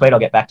 they go, yeah, sweet, I'll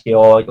get back to you,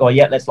 or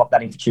yeah, let's lock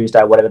that in for Tuesday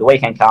or whatever. The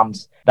weekend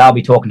comes, they'll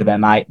be talking to their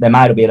mate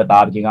will be at a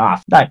barbecue going,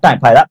 don't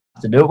pay that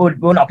to do it,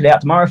 we'll knock it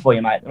out tomorrow for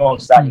you, mate. And all of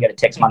a sudden you get a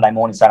text Monday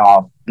morning saying, oh,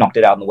 I've knocked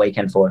it out on the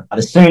weekend for you.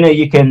 The sooner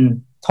you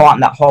can tighten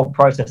that whole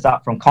process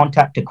up from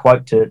contact to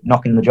quote to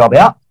knocking the job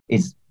out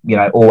is, you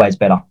know, always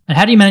better. And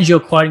how do you manage your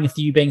quoting with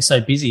you being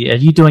so busy? Are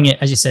you doing it,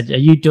 as you said, are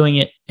you doing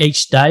it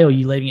each day, or are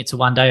you leaving it to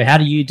one day? Or how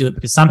do you do it?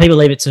 Because some people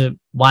leave it to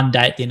one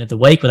day at the end of the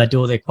week where they do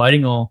all their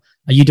quoting, or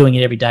are you doing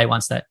it every day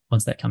once that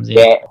comes in?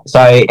 Yeah,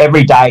 so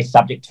every day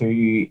subject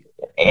to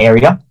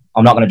area.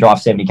 I'm not going to drive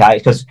 70K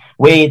because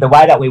the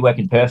way that we work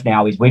in Perth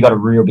now is we got a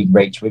real big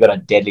reach. We got a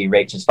deadly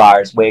reach as far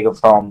as we go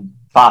from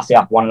far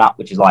south, Wannanup,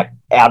 which is like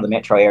out of the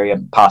metro area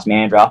past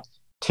Mandurah,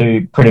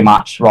 to pretty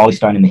much Roley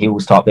Stone in the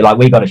hills type. They're like,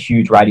 we got a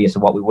huge radius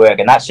of what we work,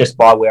 and that's just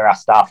by where our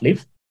staff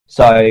live.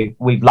 So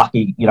we've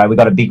lucky, you know, we've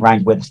got a big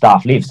range where the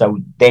staff live. So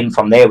then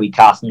from there, we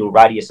cast little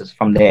radiuses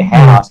from their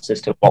house as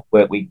to what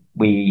work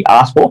we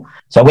ask for.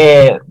 So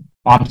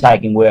I'm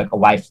taking work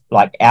away,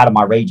 like out of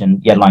my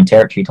region, yet alone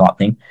territory type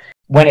thing.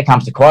 When it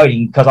comes to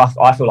quoting, because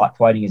I feel like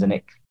quoting is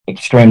an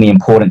extremely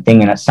important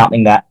thing, and it's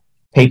something that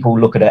people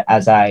look at it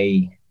as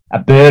a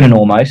burden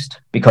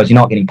almost, because you're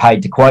not getting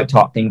paid to quote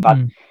type thing. But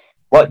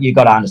what you've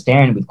got to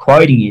understand with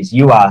quoting is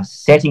you are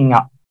setting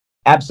up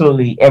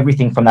absolutely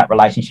everything from that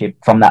relationship,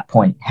 from that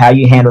point, how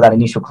you handle that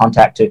initial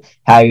contact, to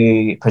how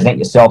you present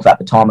yourself at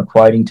the time of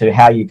quoting, to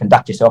how you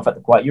conduct yourself at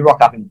the quote. You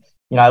rock up and,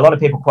 you know, a lot of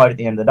people quote at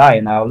the end of the day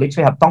and they'll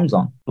literally have thongs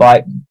on,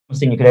 like worst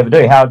thing you could ever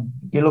do. How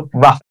you look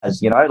rough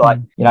as, you know, like,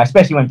 you know,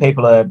 especially when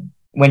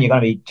you're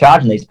going to be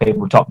charging these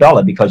people top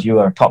dollar because you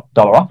are a top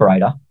dollar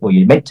operator, well,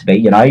 you're meant to be,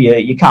 you know,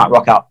 you can't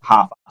rock up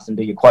half-assed and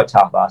do your quotes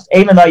half-assed.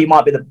 Even though you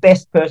might be the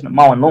best person at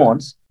mowing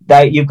lawns,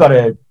 you've got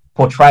to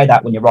portray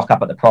that when you rock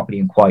up at the property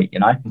and quote, you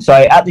know. So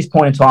at this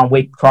point in time,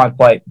 we try and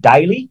quote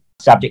daily,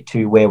 subject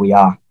to where we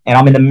are. And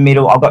I'm in the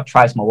middle. I've got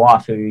Trace, my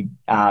wife, who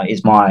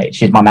she's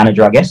my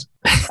manager, I guess.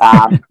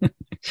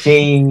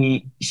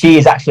 She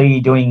is actually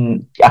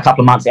doing a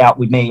couple of months out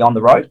with me on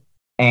the road.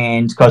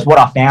 And because what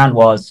I found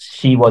was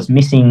she was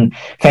missing,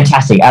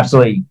 fantastic,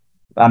 absolutely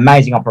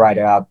amazing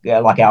operator.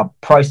 Our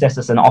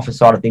processes and office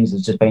side of things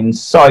has just been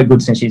so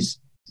good since she's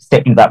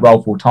stepped into that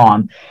role full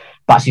time.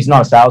 But she's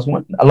not a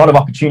saleswoman. A lot of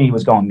opportunity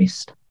was going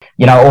missed,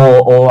 you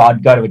know, or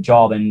I'd go to a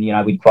job and, you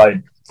know, we'd quote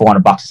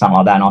 $400 or something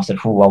like that. And I said,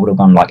 I would have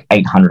gone like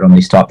 800 on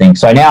this type thing.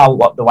 So now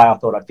the way I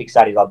thought I'd fix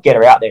that is I'll get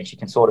her out there and she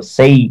can sort of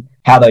see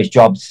how those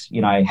jobs,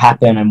 you know,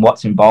 happen and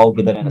what's involved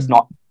with it. And it's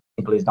not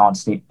simple as going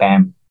snip,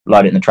 bam,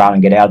 load it in the trailer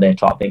and get out of there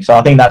type thing. So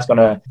I think that's going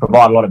to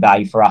provide a lot of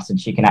value for us, and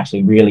she can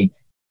actually really,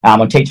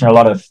 I'm teaching her a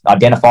lot of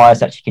identifiers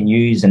that she can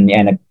use, and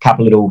a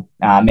couple little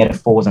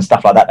metaphors and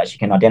stuff like that she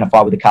can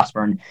identify with the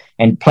customer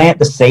and plant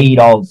the seed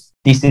of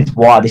this is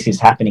why this is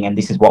happening and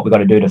this is what we've got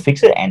to do to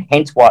fix it, and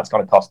hence why it's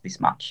going to cost this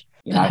much.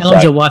 You know, how long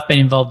has your wife been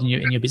involved in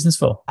your business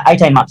for?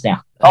 18 months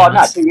now. Oh,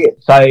 no, 2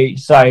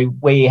 years. So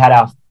we had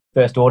our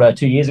first daughter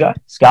 2 years ago,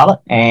 Scarlett,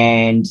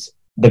 and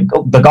the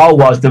goal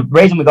was, the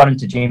reason we got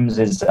into gyms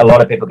is a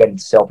lot of people get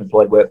into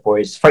self-employed work for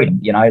is freedom,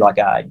 you know, like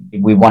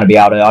we want to be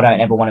able to, I don't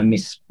ever want to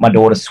miss my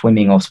daughter's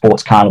swimming or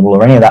sports carnival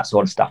or any of that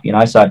sort of stuff, you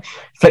know, so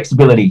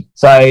flexibility.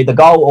 So the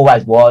goal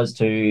always was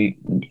to,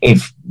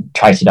 if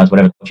Tracy does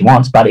whatever she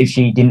wants, but if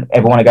she didn't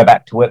ever want to go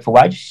back to work for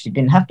wage, she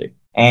didn't have to.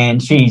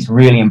 And she's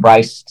really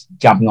embraced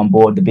jumping on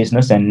board the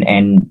business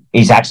and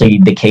is actually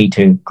the key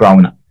to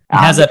growing it.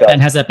 How's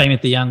that been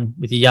with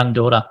your young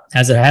daughter?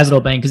 How's it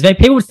all been? Because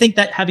people would think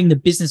that having the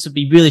business would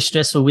be really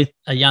stressful with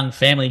a young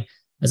family,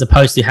 as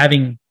opposed to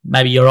having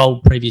maybe your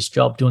old previous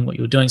job doing what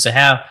you were doing. So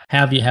how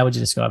would you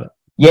describe it?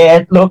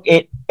 Yeah, look,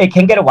 it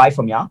can get away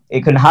from you.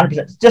 It can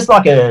 100%, just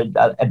like a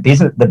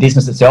business, the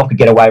business itself could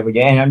get away with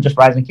you, and just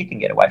raising a kid can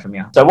get away from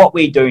you. So what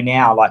we do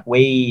now, like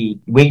we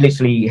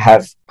literally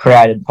have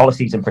created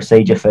policies and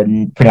procedure for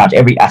pretty much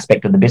every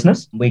aspect of the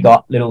business. We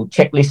got little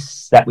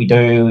checklists that we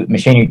do,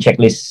 machinery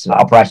checklists,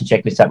 operation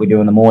checklists that we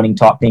do in the morning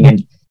type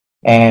thing,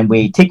 and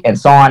we tick and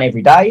sign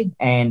every day.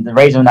 And the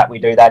reason that we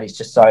do that is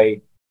just so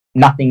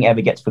nothing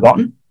ever gets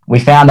forgotten. We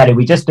found that if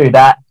we just do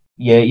that,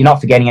 you're not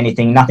forgetting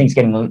anything, nothing's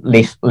getting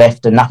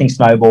left, and nothing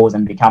snowballs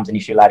and becomes an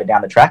issue later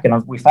down the track.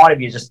 And we find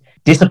if you just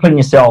discipline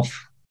yourself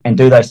and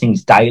do those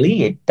things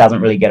daily, it doesn't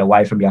really get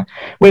away from you.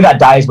 We've had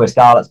days where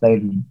Scarlett's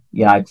been,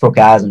 you know, crook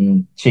as,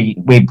 and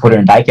we put her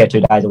in daycare 2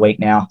 days a week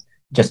now,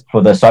 just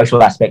for the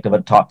social aspect of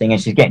it type thing,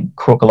 and she's getting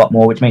crook a lot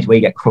more, which means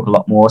we get crook a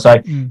lot more.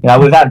 So, you know,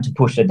 we've had to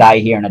push a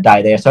day here and a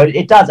day there. So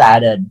it does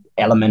add an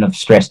element of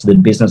stress to the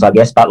business, I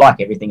guess, but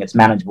like everything, it's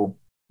manageable.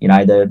 You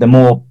know, the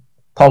more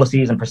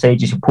policies and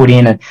procedures you put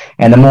in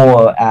and the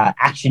more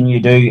action you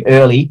do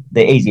early,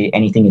 the easier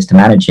anything is to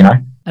manage, you know.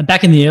 And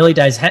back in the early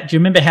days, do you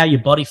remember how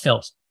your body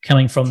felt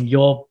coming from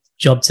your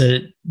job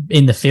to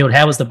in the field?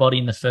 How was the body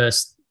in the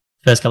first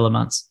couple of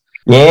months?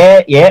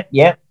 Yeah.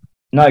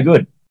 No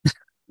good.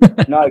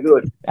 No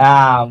good.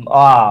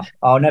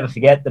 I'll never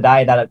forget the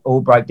day that it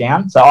all broke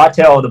down. So I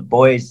tell the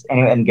boys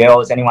and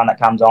girls, anyone that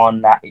comes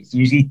on, that it's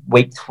usually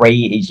week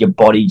 3 is your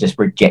body just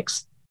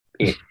rejects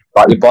it.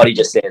 Like your body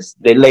just says,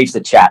 it leaves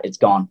the chat, it's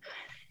gone.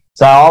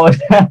 So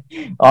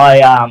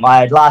I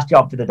had last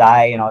job for the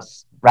day, and I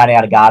was running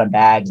out of garden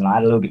bags, and I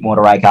had a little bit more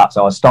to rake up.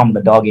 So I was stomping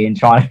the dog in,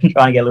 trying to get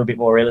a little bit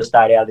more real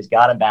estate out of this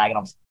garden bag. And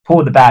I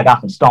pulled the bag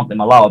up and stomped, and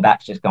my lower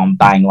back's just gone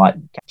bang, like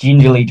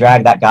gingerly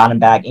dragged that garden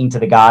bag into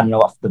the garden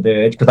off the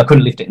verge, because I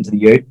couldn't lift it into the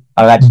ute.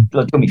 It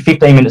took me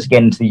 15 minutes to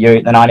get into the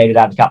ute, then I needed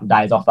to have a couple of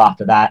days off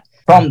after that.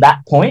 From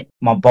that point,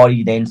 my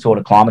body then sort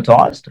of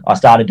climatized. I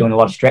started doing a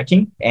lot of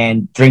stretching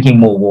and drinking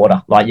more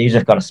water. Like, you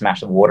just got to smash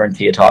the water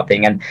into your type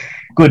thing. And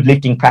good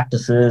lifting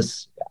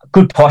practices,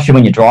 good posture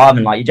when you're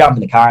driving. Like, you jump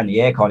in the car in the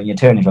aircon and you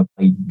turn into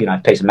a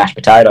piece of mashed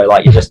potato.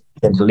 Like, you just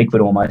turn to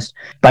liquid almost.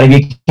 But if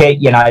you get,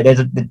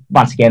 there's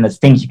there's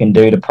things you can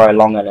do to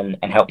prolong it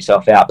and help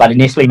yourself out. But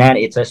initially, man,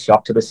 it's a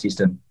shock to the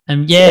system.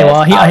 And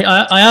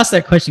I asked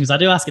that question because I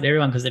do ask it to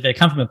everyone, because if they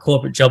come from a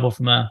corporate job or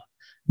from a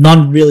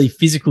non-really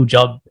physical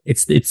job,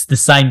 it's the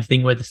same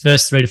thing where the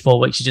first 3 to 4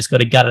 weeks you just got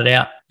to gut it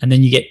out, and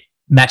then you get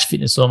match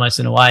fitness almost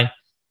in a way,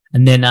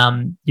 and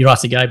then you're right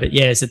to go. But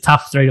yeah, it's a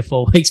tough 3 to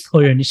 4 weeks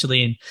for you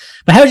initially.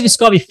 But how would you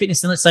describe your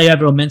fitness and let's say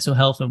overall mental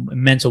health and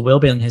mental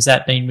well-being? Has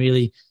that been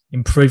really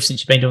improved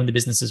since you've been doing the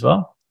business as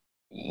well?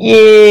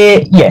 Yeah,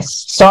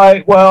 yes.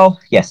 So, well,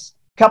 yes.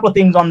 A couple of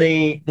things on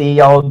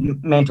the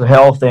old mental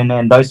health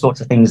and those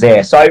sorts of things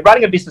there. So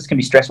running a business can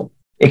be stressful.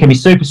 It can be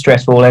super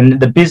stressful, and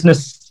the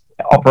business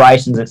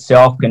operations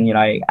itself can,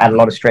 add a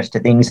lot of stress to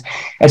things,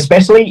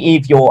 especially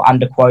if you're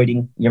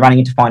underquoting, you're running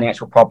into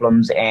financial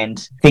problems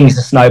and things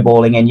are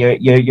snowballing, and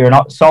you're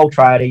not a sole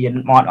trader, you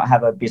might not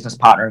have a business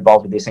partner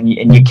involved with this, and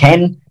you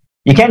can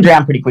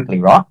drown pretty quickly,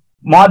 right?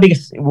 My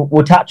biggest,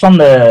 we'll touch on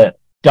the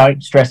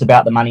don't stress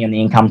about the money and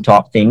the income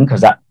type thing,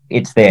 because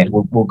it's there.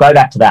 We'll go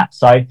back to that.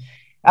 So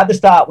at the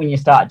start, when you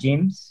start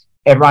gyms,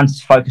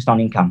 everyone's focused on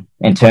income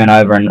and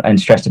turnover and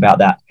stressed about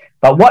that.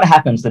 But what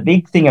happens, the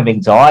big thing of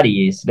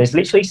anxiety is there's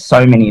literally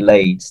so many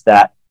leads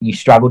that you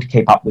struggle to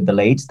keep up with the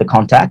leads, the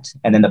contact,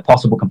 and then the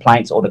possible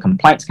complaints, or the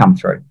complaints come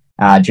through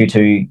due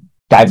to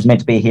Dave's meant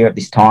to be here at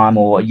this time,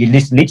 or you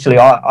literally,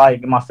 I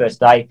my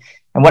first day,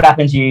 and what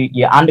happens, you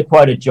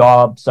underquote a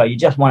job, so you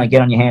just want to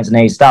get on your hands and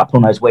knees, start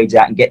pulling those weeds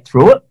out and get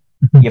through it.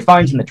 Your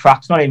phone's in the truck,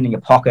 it's not even in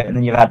your pocket, and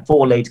then you've had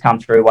 4 leads come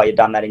through while you've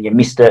done that and you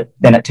missed it,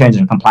 then it turns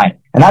into a complaint.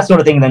 And that sort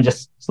of thing then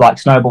just like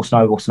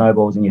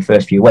snowballs in your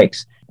first few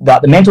weeks.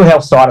 The mental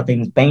health side of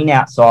things, being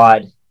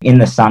outside in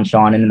the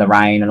sunshine and in the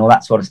rain and all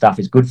that sort of stuff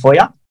is good for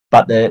you,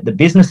 but the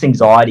business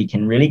anxiety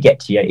can really get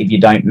to you if you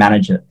don't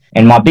manage it.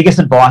 And my biggest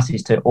advice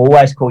is to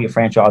always call your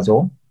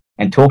franchisor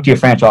and talk to your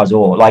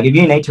franchisor. Like if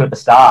you need to at the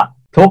start,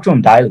 talk to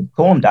them daily,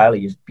 call them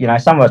daily.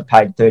 Some of us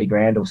paid 30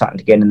 grand or something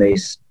to get in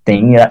this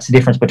thing. That's the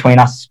difference between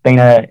us being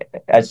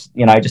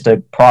just a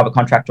private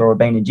contractor or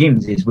being in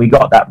gyms, is we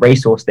got that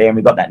resource there and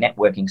we got that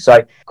networking.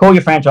 So call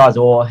your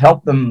franchisor,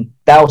 help them.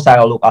 They'll say,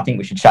 oh, look, I think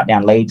we should shut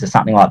down leads or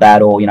something like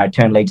that, or,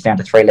 turn leads down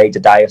to 3 leads a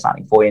day or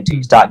something for you until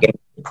you start getting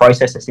the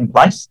processes in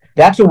place.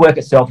 The actual work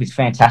itself is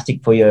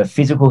fantastic for your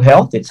physical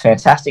health. It's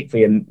fantastic for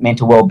your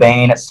mental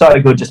well-being. It's so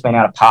good just being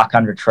able to park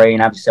under a tree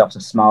and have yourself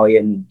some smoky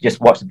and just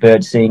watch the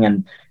birds sing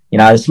and,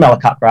 the smell of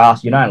cut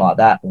grass. You don't like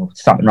that. Or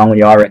something wrong with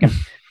you, I reckon.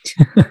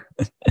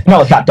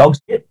 Smell of cut dog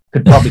shit,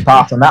 could probably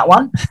pass on that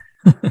one.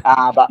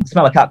 But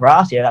smell of cut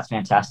grass, yeah, that's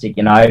fantastic,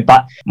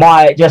 But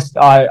I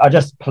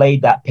just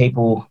plead that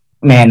people,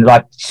 man,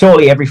 like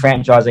surely every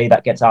franchisee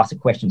that gets asked a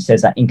question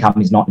says that income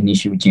is not an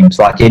issue with gyms.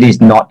 Like it is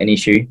not an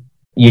issue.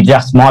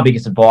 My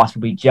biggest advice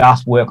would be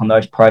just work on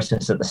those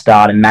processes at the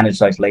start and manage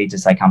those leads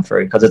as they come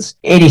through, because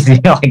it is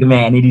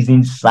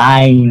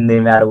insane the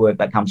amount of work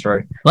that comes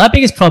through. Well, our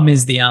biggest problem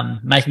is the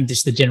making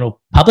just the general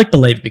public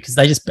believe, because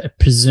they just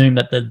presume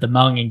that the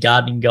mowing and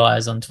gardening guy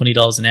is on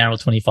 $20 an hour or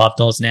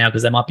 $25 an hour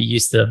because they might be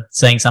used to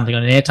seeing something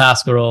on an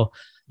Airtasker or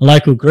a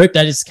local group.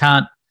 They just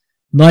can't.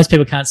 Most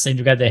people can't seem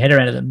to grab their head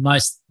around it.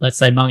 Most, let's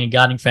say, mowing and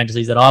gardening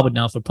franchisees that I would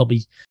know of would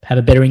probably have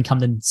a better income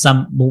than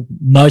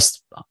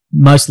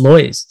most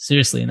lawyers.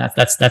 Seriously, and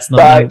that's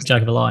not a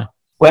joke of a lie.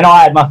 When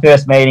I had my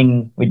first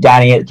meeting with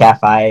Danny at the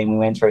cafe and we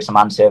went through some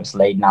unserviced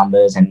lead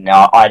numbers, and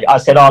I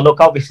said, oh,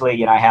 look,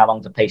 obviously, how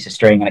long's a piece of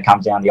string and it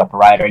comes down to the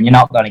operator, and you're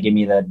not going to give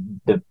me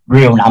the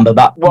real number,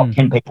 but what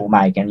can people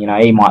make? And,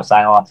 he might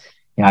say, oh,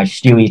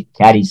 Stewie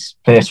had his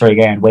first $3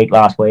 grand week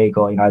last week,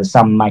 or, there's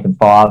some making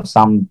 5,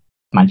 some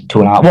making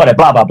 2.5, whatever,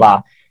 blah, blah,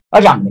 blah.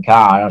 I jumped in the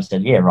car and I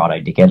said, yeah, righto,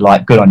 dickhead,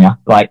 like, good on you.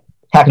 Like,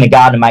 how can a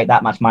gardener make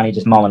that much money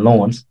just mowing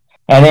lawns?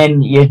 And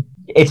then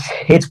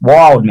it's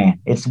wild,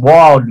 man. It's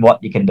wild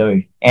what you can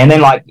do. And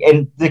then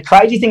and the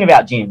crazy thing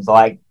about gyms,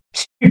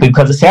 stupid,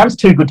 because it sounds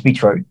too good to be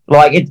true.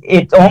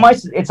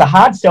 It's a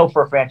hard sell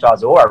for a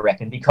franchisor, I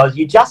reckon, because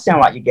you just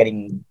sound like you're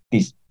getting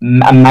this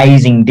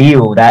amazing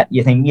deal that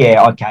you think,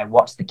 yeah, okay,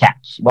 what's the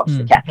catch?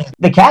 The catch?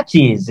 The catch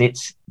is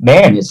it's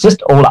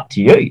just all up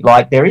to you.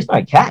 There is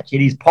no catch.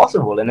 It is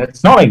possible, and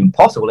it's not even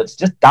possible. It's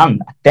just done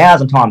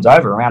 1,000 times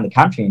over around the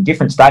country in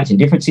different states, in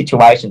different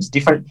situations,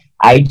 different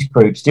age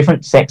groups,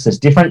 different sexes,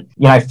 different,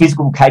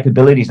 physical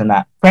capabilities, and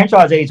that.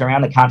 Franchisees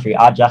around the country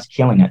are just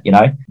killing it,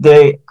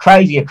 The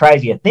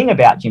crazier thing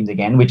about gyms,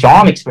 again, which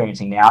I'm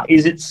experiencing now,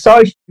 is it's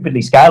so stupidly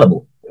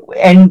scalable.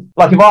 And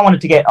if I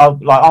wanted to get, I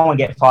want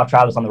to get 5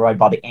 trailers on the road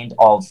by the end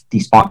of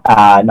this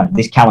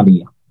calendar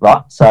year,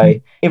 right? So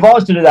if I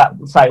was to do that,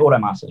 say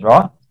Automasters,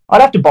 right,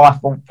 I'd have to buy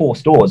 4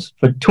 stores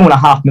for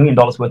 $2.5 million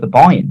worth of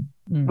buy-in.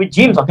 With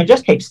gyms, I can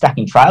just keep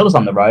stacking trailers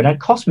on the road and it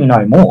costs me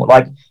no more.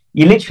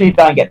 You literally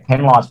don't get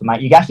penalised for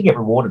you actually get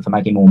rewarded for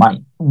making more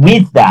money.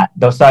 With that,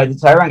 so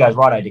everyone goes,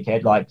 right,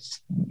 dickhead,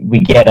 we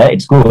get it,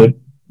 it's good,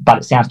 but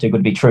it sounds too good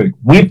to be true.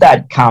 With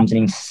that comes an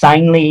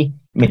insanely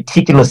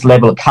meticulous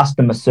level of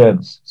customer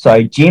service.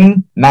 So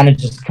Jim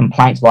manages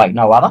complaints like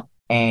no other,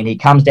 and he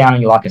comes down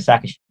on you like a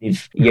sack of shit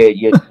if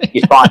you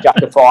try and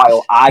justify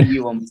or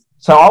argue them.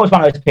 So I was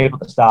one of those people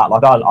at the start. I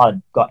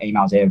got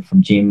emails there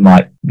from Jim,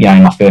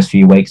 in my first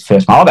few weeks,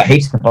 first month. I got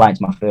heaps of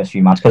complaints in my first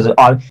few months because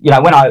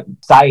when I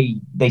say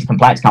these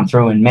complaints come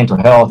through in mental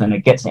health and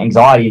it gets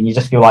anxiety and you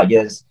just feel like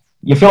there's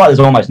you feel like there's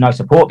almost no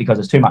support because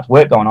there's too much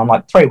work going on.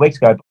 Like 3 weeks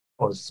ago,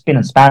 I was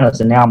spinning spanners,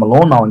 and now I'm a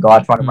lawn mowing guy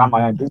trying to run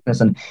my own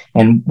business.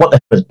 And what the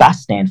hell does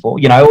BAS stand for?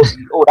 You know,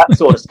 all that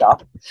sort of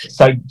stuff.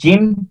 So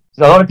Jim,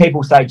 a lot of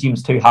people say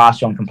Jim's too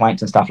harsh on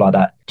complaints and stuff like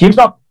that. Jim's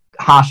not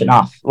harsh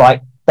enough.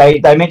 Like they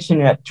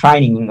mention at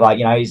training, like,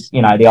 you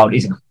know, the old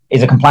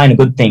is a complaint a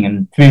good thing?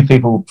 And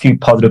few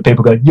positive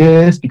people go,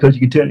 yes, because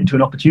you can turn it into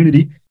an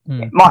opportunity.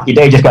 Mikey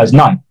D just goes,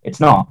 no, it's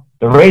not.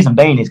 The reason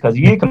being is because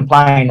if you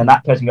complain and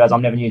that person goes,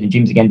 I'm never using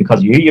gyms again because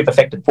of you, you've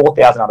affected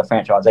 4,000 other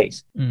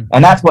franchisees.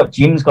 And that's what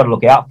Jim's got to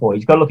look out for.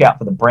 He's got to look out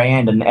for the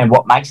brand and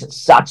what makes it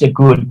such a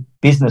good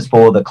business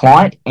for the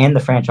client and the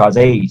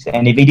franchisees.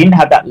 And if he didn't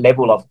have that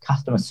level of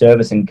customer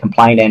service and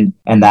complaint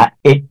and that,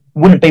 it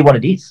wouldn't be what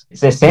it is.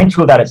 It's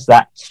essential that it's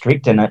that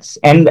strict, and at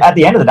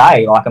the end of the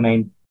day, like, I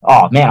mean,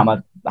 oh man, I'm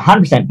a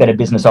 100% better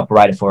business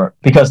operator for it.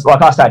 Because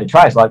like I say to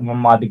Trace, like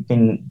my big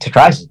thing to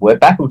Trace is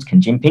work backwards.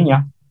 Can Jim pin you?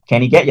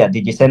 Can he get you?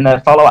 Did you send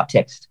the follow-up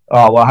text?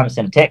 Oh, well, I haven't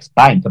sent a text.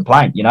 Bang,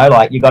 complaint. You know,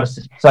 like you got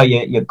to. So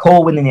you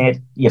call within the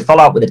head. You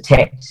follow up with a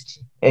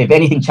text. If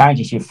anything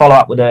changes, you follow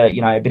up with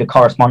a bit of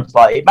correspondence.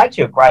 Like it makes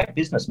you a great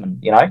businessman.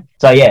 You know.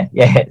 So yeah,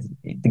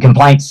 the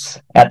complaints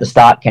at the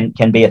start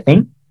can be a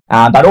thing,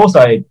 but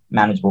also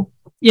manageable.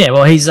 Yeah,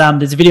 well, he's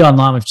there's a video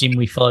online with Jim.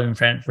 We follow him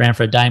around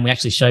for a day, and we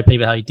actually show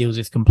people how he deals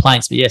with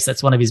complaints. But yes,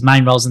 that's one of his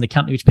main roles in the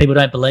company, which people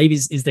don't believe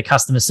is the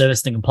customer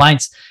service and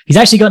complaints. He's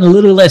actually gotten a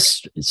little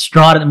less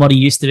strident than what he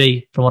used to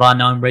be, from what I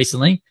know him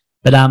recently.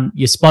 But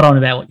you're spot on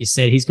about what you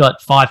said. He's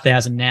got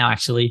 5,000 now,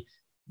 actually,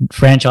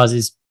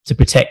 franchises to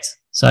protect.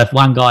 So if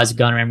one guy's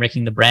going around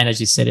wrecking the brand, as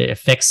you said, it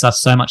affects us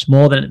so much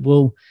more than it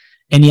will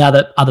any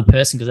other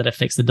person, because it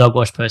affects the dog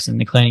wash person,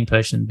 the cleaning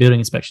person, building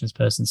inspections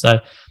person. So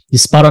you're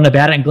spot on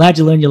about it. I'm glad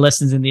you learned your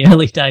lessons in the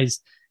early days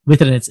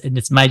with it, and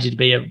it's made you to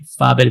be a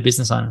far better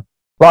business owner.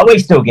 Well, we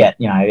still get,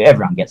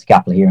 everyone gets a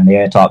couple here and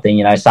there type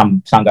thing.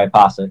 Some go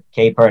past the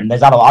keeper, and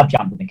there's other. I've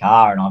jumped in the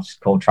car and I've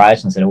just called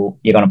Trace and said, "Well,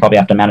 you're going to probably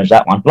have to manage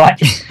that one." Like,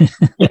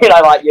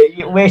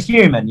 we're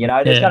human.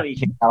 There's got to be a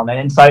human element,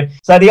 and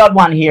so the odd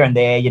one here and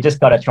there, you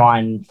just got to try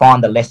and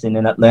find the lesson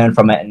in it, learn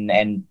from it,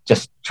 and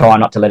just try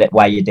not to let it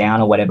weigh you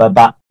down or whatever.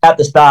 But at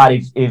the start,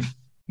 if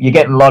you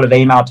get a lot of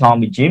email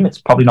time with Jim,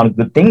 it's probably not a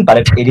good thing, but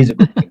it is a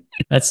good thing.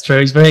 That's true.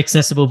 He's very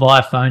accessible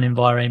via phone and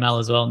via email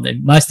as well.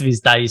 And most of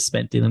his day is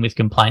spent dealing with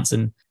complaints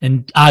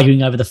and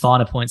arguing over the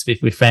finer points with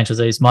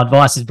franchisees. My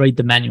advice is read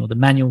the manual. The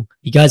manual,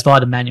 he goes via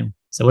the manual.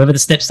 So whatever the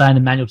steps say in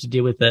the manual to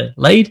deal with the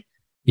lead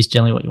is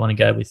generally what you want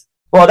to go with.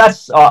 Well,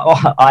 that's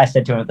I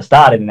said to him at the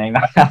start of the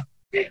email. I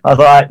was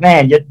like,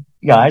 man,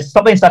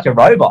 stop being such a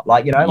robot.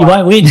 Like, you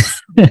won't win.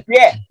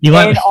 Yeah. You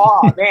won't.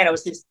 Man, it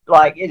was just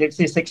like, it's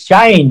this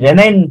exchange. And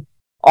then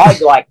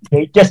I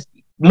just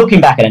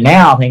looking back at it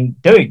now, I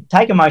think, dude,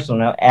 take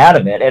emotional out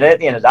of it. And at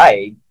the end of the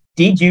day,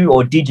 did you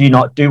or did you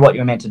not do what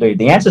you were meant to do?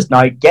 The answer is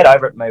no. Get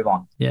over it, move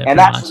on. Yeah, and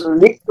that's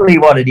literally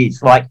what it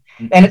is. Like,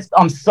 and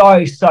I'm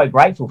so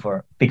grateful for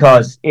it,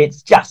 because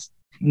it's just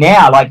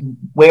now, like,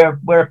 we're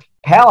a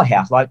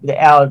powerhouse. Like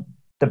the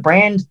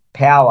brand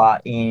power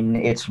in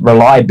its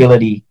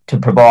reliability to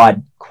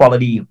provide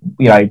quality,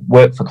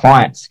 work for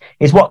clients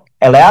is what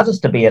allows us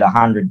to be at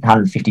 $100,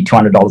 $150,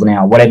 $200 an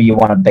hour, whatever you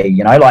want to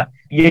be. Like,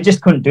 you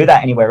just couldn't do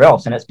that anywhere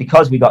else. And it's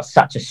because we got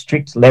such a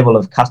strict level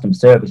of customer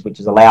service, which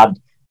is allowed.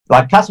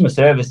 Like, customer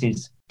service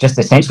is just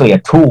essentially a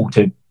tool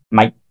to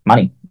make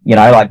money.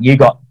 Like, you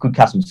got good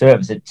customer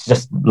service. It's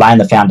just laying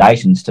the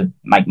foundations to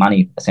make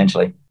money,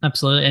 essentially.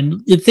 Absolutely.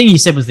 And the thing you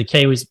said was the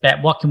key was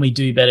about what can we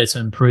do better to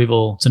improve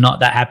or to not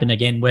that happen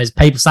again. Whereas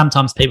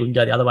sometimes people can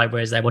go the other way,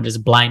 whereas they want to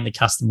just blame the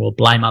customer or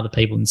blame other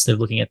people instead of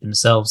looking at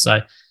themselves. So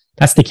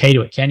that's the key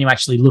to it. Can you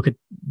actually look at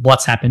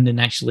what's happened and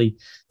actually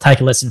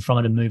take a lesson from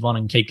it and move on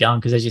and keep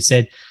going? Because as you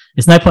said,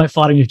 there's no point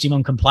fighting with Jim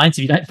on complaints.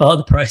 If you don't follow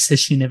the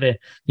process, you're never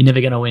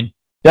going to win.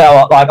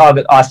 Yeah,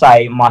 like I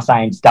say, my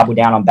saying's double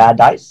down on bad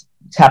days.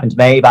 It's happened to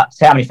me, but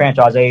how many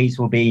franchisees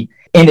will be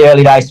in the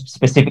early days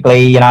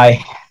specifically,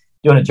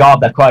 doing a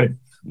job they've quoted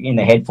in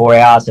their head 4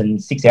 hours,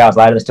 and 6 hours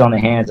later they're still on their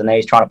hands and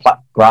knees trying to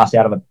pluck grass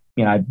out of a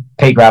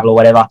pea gravel or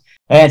whatever.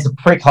 And it's a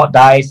prick hot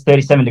days,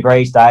 37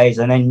 degrees days,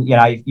 and then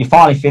you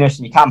finally finish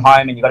and you come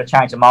home and you've got to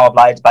change the mower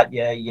blades, but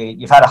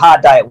you've had a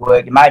hard day at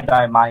work, you made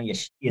no money, you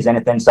shit as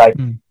anything. So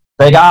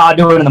they go, I'll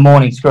do it in the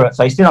morning, screw it.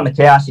 So you sit on the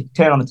couch, you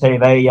turn on the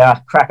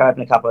TV, crack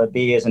open a couple of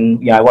beers and,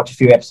 watch a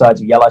few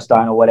episodes of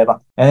Yellowstone or whatever.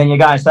 And then you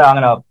go and say,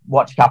 I'm going to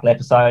watch a couple of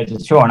episodes.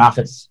 And sure enough,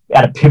 it's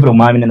at a pivotal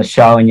moment in the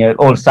show, and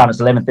all of a sudden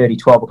it's 11:30,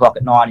 12 o'clock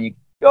at night, and you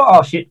go,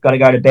 oh shit, got to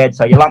go to bed.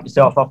 So you lump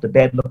yourself off to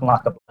bed looking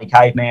like a bloody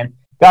caveman.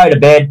 Go to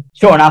bed.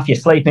 Sure enough, you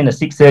sleep into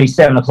 6:30,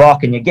 7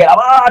 o'clock, and you get up.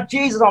 Oh,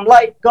 Jesus, I'm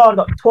late. God, I've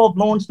got 12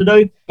 lawns to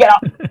do. Get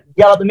up,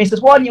 yell at the missus.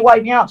 Why didn't you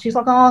wake me up? She's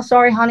like, oh,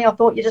 sorry, honey. I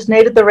thought you just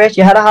needed the rest.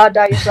 You had a hard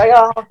day. You say,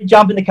 oh, you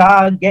jump in the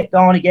car and get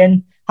going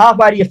again.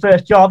 Halfway to your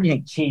first job, and you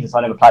think, Jesus,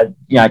 I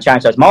never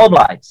changed those mower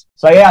blades.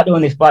 So you're out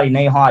doing this bloody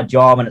knee-high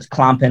job, and it's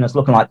clumping. It's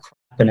looking like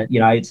crap, and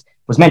it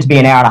was meant to be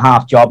an hour and a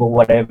half job or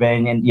whatever,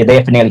 and you're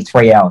there for nearly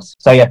 3 hours.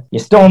 So you're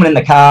storming in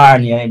the car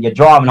and you're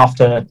driving off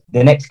to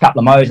the next couple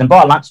of mows, and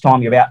by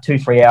lunchtime you're about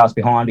 2-3 hours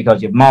behind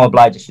because your mower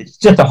blades, it's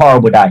just a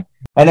horrible day.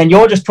 And then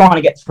you're just trying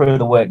to get through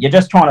the work. You're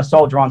just trying to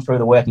soldier on through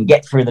the work and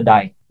get through the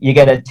day. You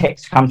get a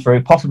text come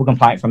through, possible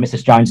complaint from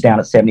Mrs. Jones down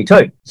at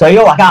 72. So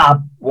you're like,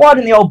 why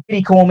didn't the old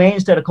biddy call me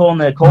instead of calling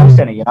the call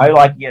centre? You know,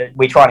 like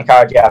we try and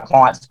encourage our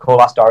clients to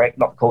call us direct,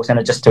 not the call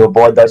centre, just to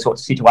avoid those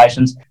sorts of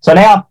situations. So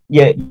now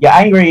you're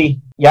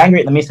angry. You're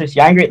angry at the missus,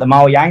 you're angry at the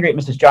mower, you're angry at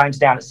Mrs. Jones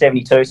down at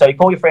 72. So you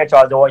call your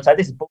franchisor and say,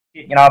 this is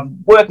bullshit. You know,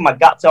 I'm working my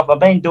guts off. I've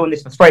been doing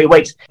this for 3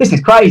 weeks. This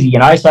is crazy, you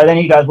know. So then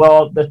he goes,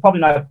 well, there's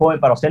probably no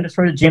point, but I'll send it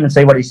through to Jim and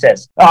see what he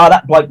says. Oh,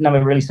 that bloke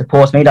never really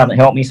supports me, doesn't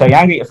help me. So you're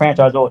angry at your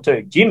franchisor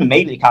too. Jim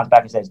immediately comes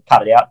back and says,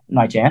 cut it out,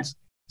 no chance.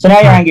 So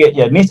now you're angry at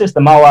your missus, the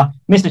mower,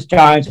 Mrs.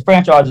 Jones, the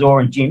franchisor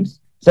and Jim's.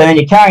 So then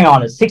you're carrying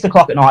on at 6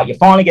 o'clock at night. You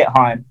finally get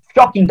home.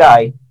 Shocking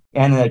day.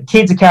 And the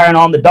kids are carrying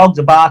on, the dogs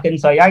are barking.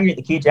 So you're angry at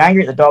the kids, you're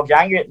angry at the dogs, you're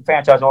angry at the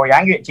franchisor, you're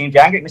angry at Jim,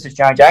 you're angry at Mrs.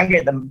 Jones, you're angry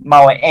at the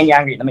mower, and you're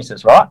angry at the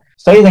missus, right?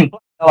 So you think,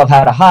 well, I've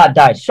had a hard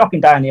day, shocking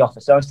day in the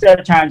office. So instead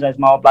of changing those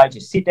mower blades, you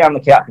sit down on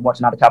the couch and watch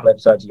another couple of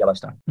episodes of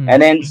Yellowstone. And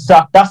then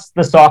thus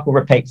the cycle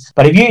repeats.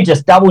 But if you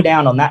just double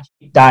down on that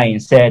day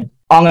and said,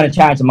 I'm going to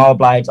change the mower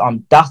blades,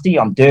 I'm dusty,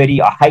 I'm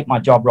dirty, I hate my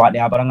job right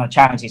now, but I'm going to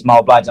change these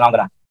mower blades and I'm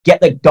going to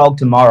get the dog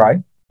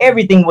tomorrow,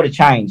 everything would have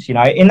changed, you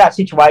know. In that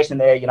situation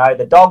there, you know,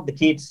 the dog, the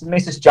kids,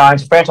 Mrs.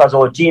 Jones, the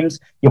franchisor, Jim's,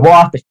 your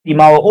wife, the shitty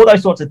mower, all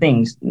those sorts of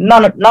things.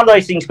 None of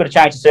those things could have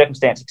changed the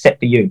circumstance except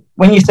for you.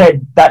 When you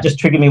said, that just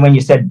triggered me when you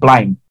said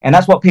blame. And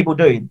that's what people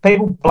do.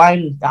 People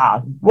blame,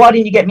 why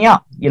didn't you get me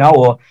up? You know,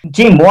 or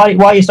Jim, why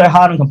are you so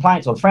hard on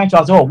complaints? Or the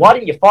franchisor, why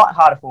didn't you fight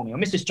harder for me? Or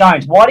Mrs.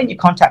 Jones, why didn't you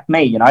contact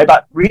me? You know,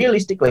 but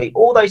realistically,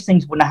 all those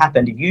things wouldn't have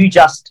happened if you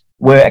just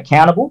were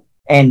accountable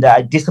and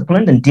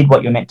disciplined and did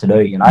what you're meant to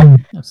do, you know.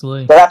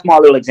 Absolutely. So that's my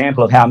little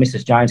example of how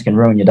Mrs. Jones can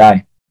ruin your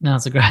day. No,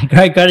 it's a great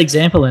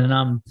example,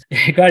 and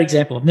great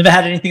example. I've never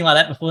had anything like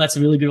that before. That's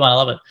a really good one. I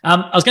love it.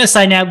 I was going to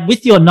say now,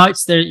 with your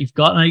notes there that you've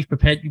got, I know you've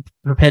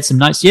prepared some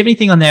notes. Do you have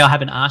anything on there I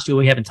haven't asked you or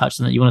we haven't touched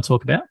on that you want to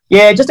talk about?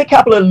 Yeah, just a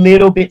couple of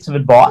little bits of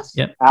advice.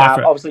 Yep.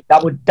 Obviously,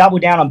 double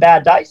down on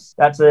bad days.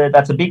 That's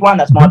a big one.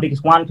 That's my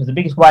biggest one, because the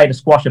biggest way to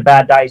squash a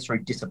bad day is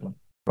through discipline.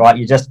 Right?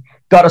 You just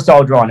got to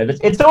soldier on.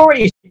 It's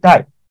already a shit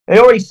day. It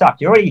already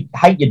sucked. You already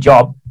hate your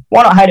job.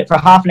 Why not hate it for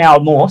half an hour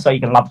more so you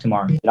can love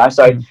tomorrow? You know,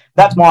 so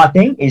that's my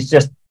thing, is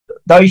just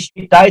those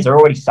shit days are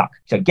already suck.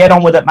 So get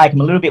on with it, make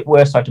them a little bit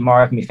worse so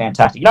tomorrow can be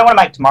fantastic. You don't want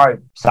to make tomorrow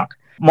suck.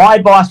 My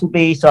advice would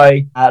be, so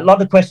a lot of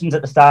the questions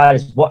at the start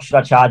is, what should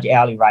I charge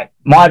hourly rate?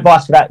 My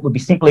advice for that would be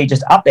simply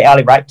just up the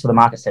hourly rate till the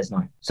market says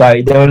no.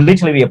 So there will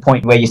literally be a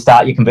point where you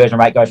start, your conversion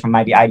rate goes from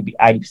maybe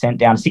 80%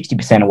 down to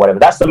 60% or whatever.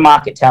 That's the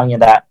market telling you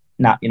that,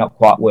 no, you're not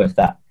quite worth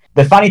that.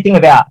 The funny thing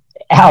about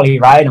hourly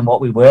rate and what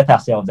we worth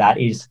ourselves at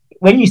is,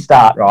 when you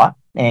start, right,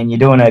 and you're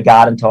doing a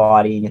garden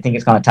tidy and you think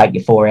it's going to take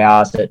you 4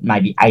 hours at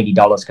maybe $80,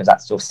 because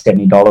that's still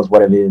 $70,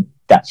 whatever,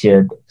 that's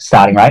your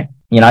starting rate,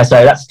 you know,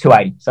 so that's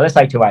 $280. So let's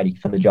say $280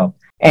 for the job.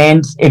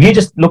 And if you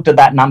just looked at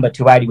that number,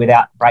 $280,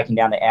 without breaking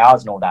down the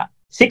hours and all that,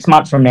 6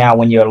 months from now,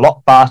 when you're a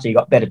lot faster, you've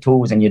got better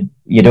tools and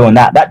you're doing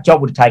that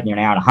job would have taken you an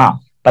hour and a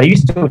half. But if you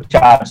still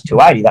charge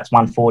 $280, that's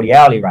 $140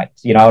 hourly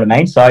rates. You know what I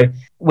mean? So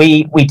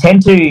we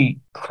tend to,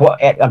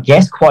 I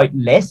guess, quote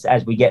less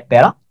as we get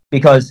better,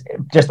 because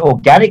just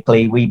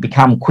organically we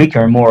become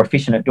quicker and more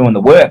efficient at doing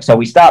the work. So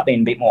we start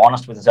being a bit more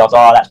honest with ourselves.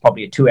 Oh, that's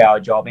probably a 2-hour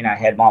job. In our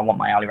head, I want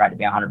my hourly rate to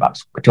be $100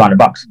 or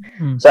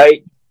 $200. So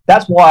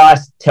that's why I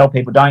tell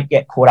people, don't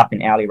get caught up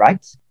in hourly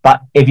rates.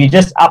 But if you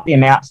just up the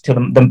amounts to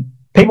them,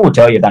 people will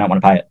tell you they don't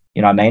want to pay it.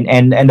 You know what I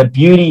mean? And the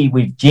beauty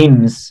with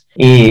gyms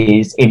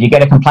is, if you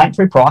get a complaint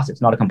through price,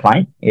 it's not a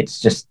complaint. It's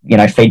just, you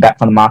know, feedback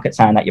from the market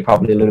saying that you're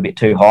probably a little bit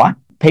too high.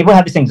 People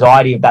have this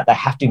anxiety of that they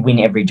have to win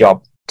every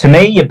job. To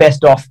me, you're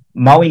best off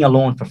mowing a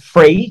lawn for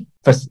free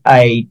for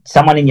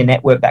someone in your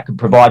network that could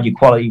provide you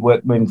quality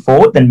work moving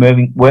forward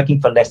than working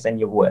for less than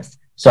you're worth.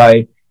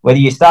 So whether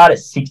you start at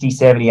 60,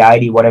 70,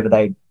 80, whatever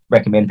they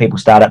recommend people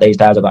start at these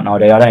days, I've got no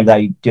idea. I don't know if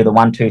they do the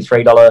 $1,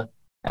 $2, $3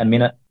 a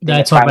minute.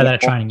 They talk about that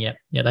at training, yeah.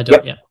 Yeah, they do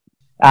it, yeah.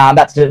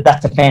 That's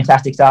a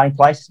fantastic starting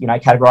place. You know,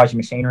 categorize your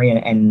machinery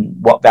and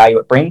what value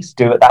it brings.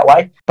 Do it that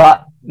way.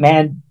 But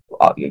man,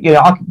 you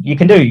know, you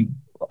can do.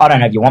 I don't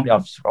know if you want me.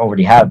 I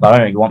already have, but I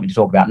don't know if you want me to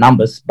talk about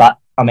numbers. But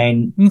I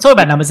mean, you can talk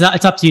about numbers.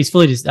 It's up to you. It's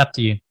fully just up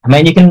to you. I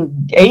mean, you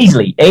can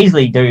easily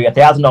do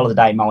 $1,000 a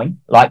day mowing.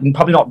 Like,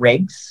 probably not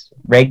regs.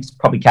 Regs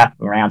probably cap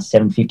around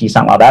 $750,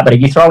 something like that. But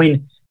if you throw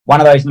in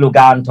one of those little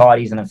garden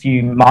tidies and a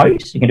few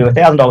mows, you can do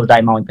 $1,000 a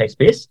day mowing piece of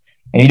piss.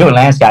 And if you're doing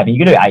landscaping,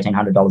 you can do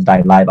 $1,800 a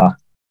day labour.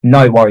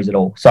 No worries at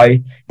all. So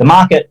the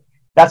market,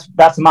 that's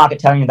the market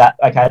telling you that,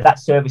 okay, that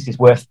service is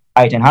worth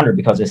 $1,800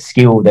 because there's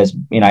skill, there's,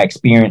 you know,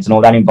 experience and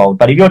all that involved.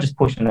 But if you're just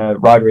pushing a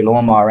rotary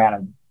lawnmower around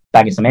and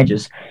bagging some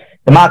edges,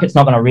 the market's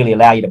not going to really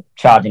allow you to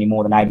charge any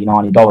more than $80,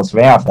 $90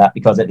 per hour for that,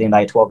 because at the end of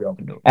the day, a 12-year-old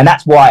can do it. And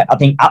that's why I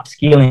think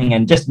upskilling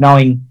and just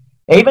knowing,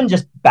 even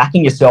just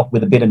backing yourself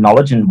with a bit of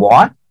knowledge and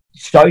why,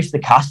 shows the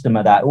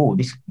customer that, oh,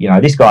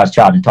 this guy's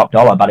charging top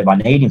dollar, but if I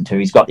need him to,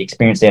 he's got the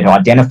experience there to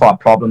identify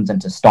problems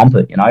and to stomp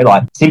it,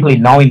 like simply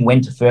knowing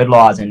when to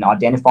fertilize and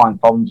identifying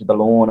problems with the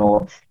lawn,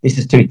 or this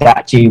is too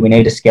thatchy, we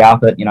need to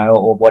scalp it,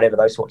 or whatever,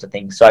 those sorts of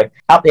things. So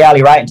up the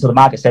hourly rate until the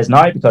market says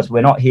no, because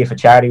we're not here for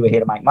charity, we're here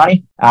to make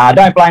money.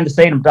 Don't blame the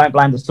seed and don't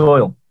blame the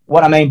soil.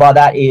 What I mean by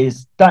that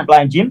is don't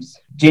blame gyms.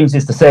 Gyms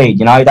is the seed,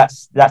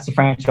 that's the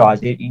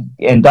franchise.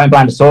 And don't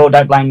blame the soil,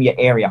 don't blame your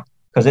area.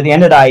 Because at the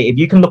end of the day, if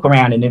you can look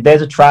around and if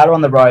there's a trailer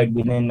on the road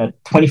within a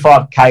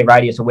 25k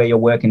radius of where you're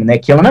working and they're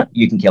killing it,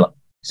 you can kill it.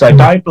 So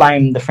don't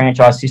blame the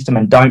franchise system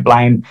and don't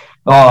blame,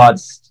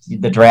 it's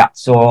the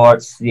droughts or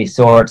it's this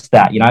or it's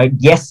that.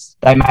 Yes,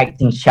 they make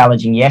things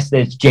challenging. Yes,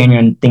 there's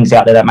genuine things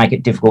out there that make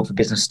it difficult for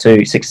business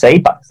to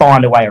succeed, but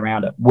find a way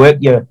around it. Work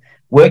your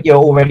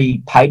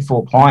already paid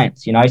for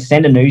clients,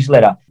 send a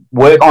newsletter,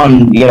 work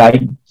on,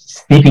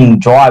 snipping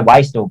dry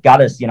waste or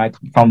gutters,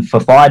 for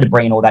fire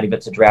debris and all that if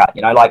it's a drought,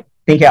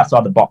 think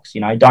outside the box,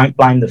 don't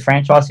blame the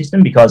franchise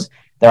system because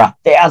there are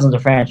thousands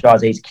of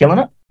franchisees killing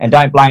it, and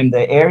don't blame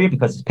the area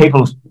because there's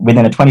people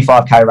within a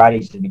 25k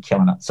radius to be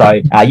killing it.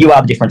 So you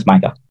are the difference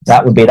maker.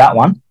 That would be that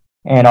one.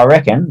 And I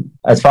reckon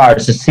as far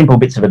as just simple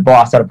bits of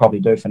advice, that'll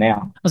probably do for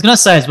now. I was going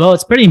to say as well,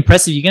 it's pretty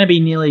impressive. You're going to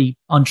be nearly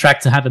on track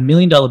to have $1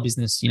 million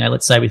business,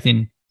 let's say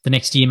within the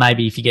next year,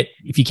 maybe if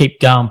you keep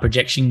going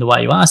projection the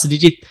way you are. So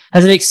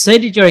has it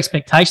exceeded your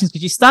expectations?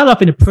 Because you started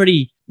off in a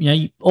pretty,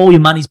 all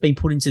your money's been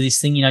put into this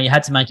thing, you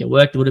had to make it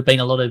work. There would have been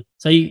a lot of,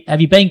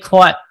 have you been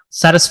quite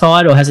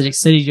satisfied, or has it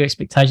exceeded your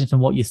expectations from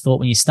what you thought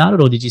when you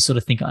started? Or did you sort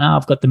of think,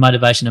 I've got the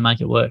motivation to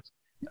make it work?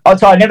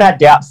 So I never had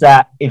doubts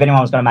that if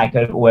anyone was going to make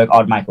it work,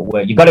 I'd make it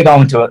work. You've got to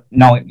go into it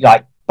knowing,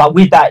 but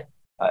with that,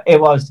 that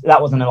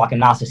wasn't like a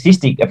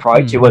narcissistic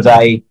approach. It was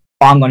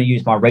I'm going to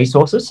use my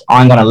resources.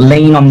 I'm going to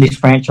lean on this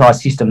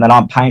franchise system that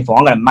I'm paying for.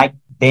 I'm going to make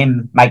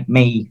them make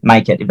me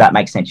make it, if that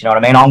makes sense. You know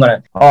what I mean? I'm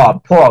going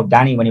to, poor old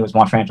Danny when he was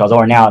my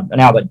franchisor. Now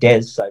I've got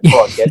Des. So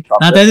poor old Des.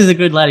 No, Des is a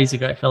good lad. He's a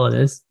great fellow,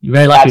 Des. You're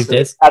very lucky with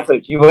Des.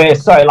 Absolutely. We're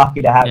so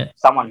lucky to have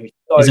someone who's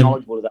so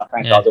knowledgeable as our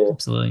franchisor. Yeah,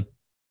 absolutely.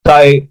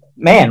 So,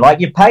 man,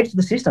 you've paid for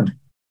the system.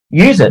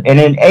 Use it and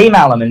then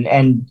email them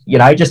and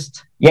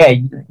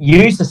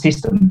use the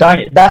system.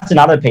 That's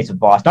another piece of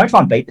advice. Don't try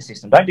and beat the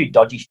system. Don't do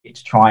dodgy shit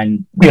to try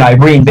and,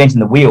 reinventing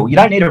the wheel. You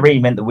don't need to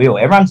reinvent the wheel.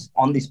 Everyone's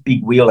on this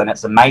big wheel and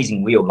it's an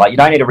amazing wheel. You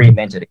don't need to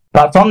reinvent it.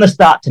 But from the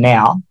start to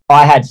now,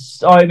 I had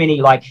so many,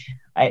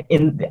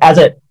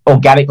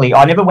 organically,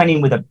 I never went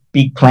in with a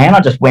big plan. I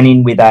just went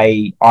in with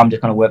I'm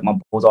just going to work my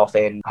balls off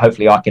and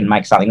hopefully I can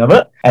make something of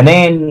it. And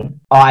then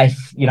I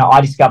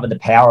discovered the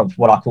power of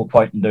what I call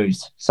quote and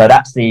do's. So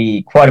that's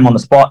the quote them on the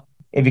spot.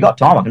 If you've got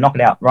time, I can knock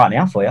it out right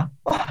now for you.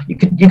 You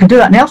can do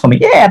that now for me.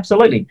 Yeah,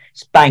 absolutely.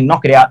 Just bang,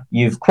 knock it out.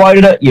 You've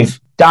quoted it, you've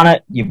done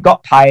it, you've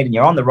got paid, and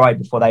you're on the road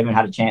before they even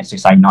had a chance to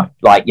say no.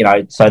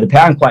 So the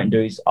power and quote and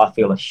do's, I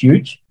feel, are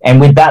huge. And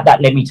with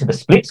that led me to the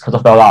splits because I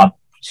thought,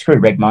 screw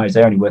reg mows,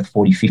 they're only worth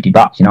 $40,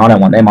 $50. I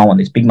don't want them. I want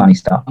this big money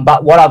stuff.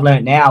 But what I've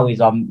learned now is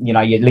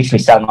you're literally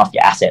selling off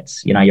your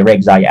assets. Your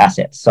regs are your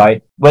assets. So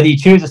whether you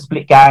choose a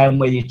split game,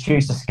 whether you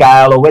choose to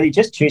scale, or whether you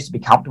just choose to be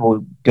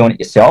comfortable doing it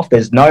yourself,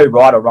 there's no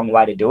right or wrong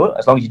way to do it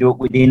as long as you do it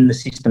within the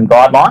system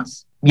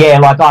guidelines. Yeah,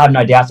 I have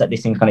no doubts that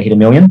this thing's going to hit $1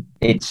 million.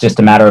 It's just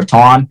a matter of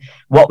time.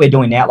 What we're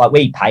doing now,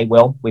 we pay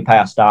well. We pay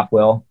our staff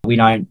well. We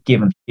don't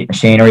give them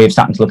machinery. If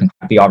something's looking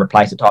crappy, I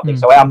replace it type thing.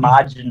 So our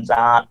margins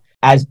aren't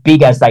as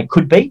big as they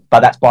could be,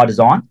 but that's by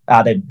design.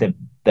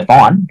 They're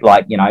fine.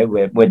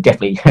 We're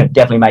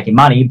definitely making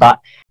money. But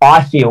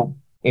I feel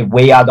if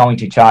we are going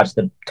to charge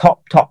the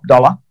top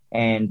dollar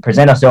and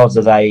present ourselves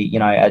as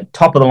a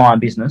top of the line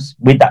business,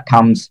 with that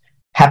comes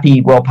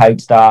happy, well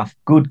paid staff,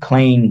 good,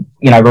 clean,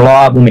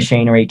 reliable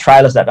machinery,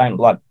 trailers that don't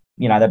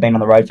they've been on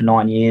the road for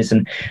 9 years,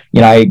 and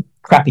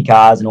crappy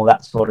cars and all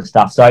that sort of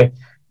stuff. So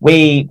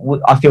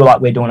I feel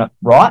like we're doing it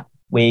right.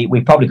 We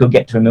probably could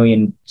get to $1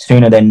 million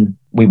sooner than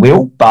we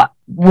will, but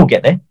we'll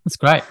get there. That's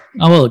great.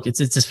 Oh, well, look, it's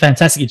a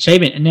fantastic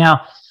achievement. And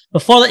now,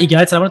 before I let you go,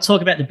 I want to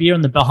talk about the beer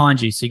on the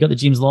behind you. So you got the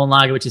Jim's Lawn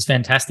Lager, which is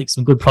fantastic.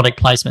 Some good product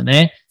placement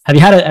there.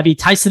 Have you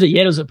tasted it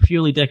yet, or is it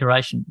purely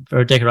decoration?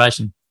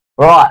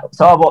 Right.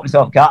 So I bought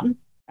myself a carton.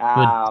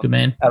 Good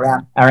man.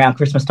 Around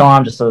Christmas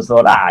time, just sort of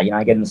thought,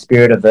 get in the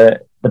spirit of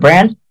the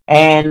brand.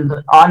 And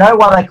I know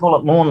why they call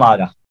it lawn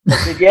lager.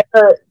 If you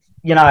ever,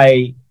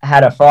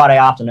 had a Friday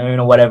afternoon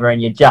or whatever,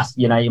 and you just,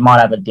 you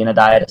might have a dinner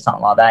date or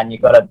something like that, and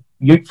you've got a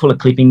ute full of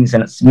clippings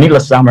and it's middle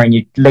of summer and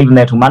you leave them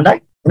there till Monday.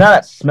 You know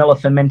that smell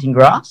of fermenting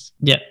grass?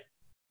 Yeah.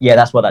 Yeah,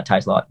 that's what that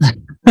tastes like.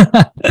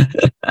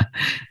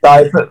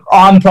 So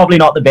I'm probably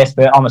not the best,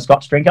 but I'm a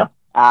Scotch drinker.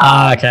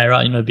 Okay,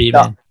 right. You're a beer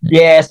man.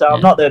 Yeah, so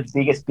I'm not the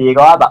biggest beer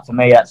guy, but for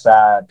me, that's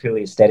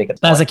purely aesthetic.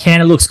 As a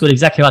can, it looks good.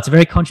 Exactly right. It's a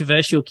very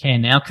controversial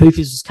can now.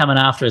 Koofy's is coming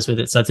after us with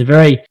it. So it's a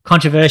very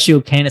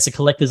controversial can. It's a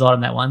collector's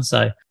item, that one.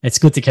 So it's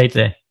good to keep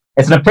there.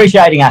 It's an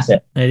appreciating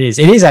asset. It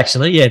is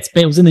actually. Yeah,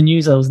 it was in the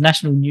news. It was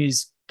national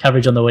news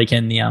coverage on the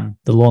weekend.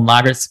 The lawn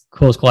lager. It's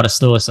caused quite a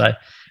stir. So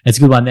it's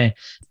a good one there.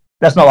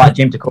 That's not like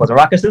Jim to cause a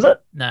ruckus, is it?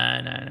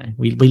 No.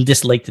 We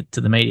just leaked it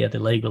to the media, the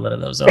legal letter.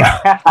 That was all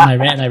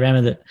right. They ran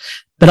with it.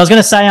 But I was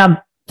going to say,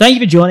 thank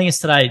you for joining us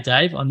today,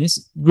 Dave, on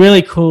this.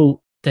 Really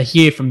cool to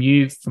hear from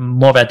you, from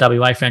more about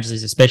WA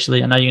franchisees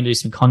especially. I know you're going to do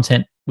some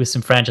content with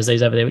some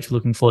franchisees over there, which we're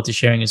looking forward to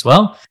sharing as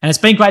well. And it's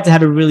been great to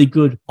have a really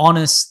good,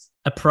 honest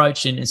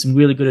approach and some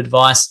really good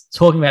advice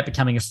talking about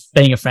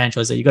being a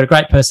franchisee. You've got a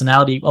great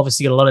personality,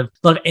 obviously got a lot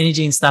of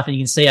energy and stuff, and you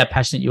can see how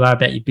passionate you are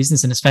about your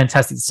business. And it's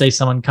fantastic to see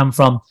someone come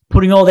from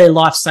putting all their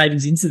life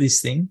savings into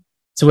this thing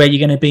to where you're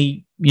going to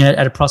be,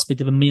 at a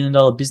prospect of $1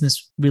 million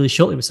business really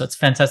shortly. So it's a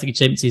fantastic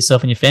achievement to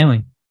yourself and your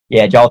family.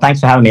 Yeah, Joel, thanks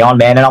for having me on,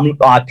 man. And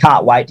I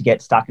can't wait to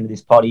get stuck into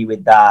this potty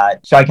with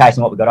showcasing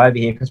what we've got over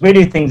here, because we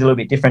do things a little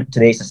bit different to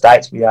the eastern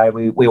states. We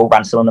all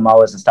run cylinder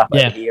mowers and stuff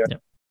over here.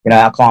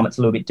 Yeah. Our climate's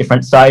a little bit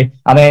different. So,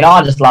 I mean,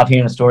 I just love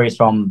hearing the stories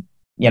from,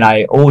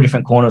 all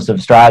different corners of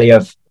Australia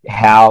of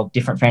how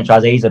different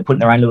franchisees are putting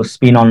their own little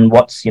spin on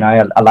what's,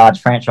 a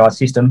large franchise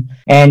system.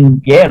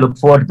 And, look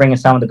forward to bringing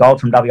some of the gold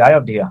from WA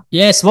over here.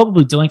 Yeah, so what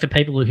we'll be doing for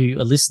people who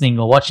are listening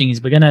or watching is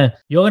you're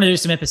going to do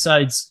some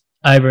episodes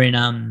over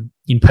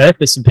in Perth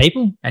with some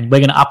people, and we're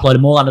going to upload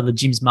them all under the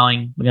Jim's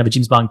Mowing. We're going to have a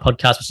Jim's Mowing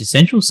podcast, which is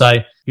central. So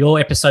your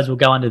episodes will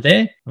go under there,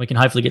 and we can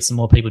hopefully get some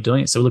more people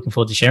doing it. So we're looking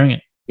forward to sharing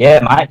it. Yeah,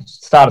 mate.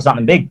 Started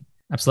something big.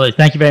 Absolutely.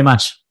 Thank you very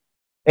much.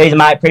 Easy,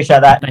 mate.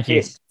 Appreciate that. Thank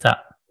you.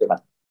 Ta.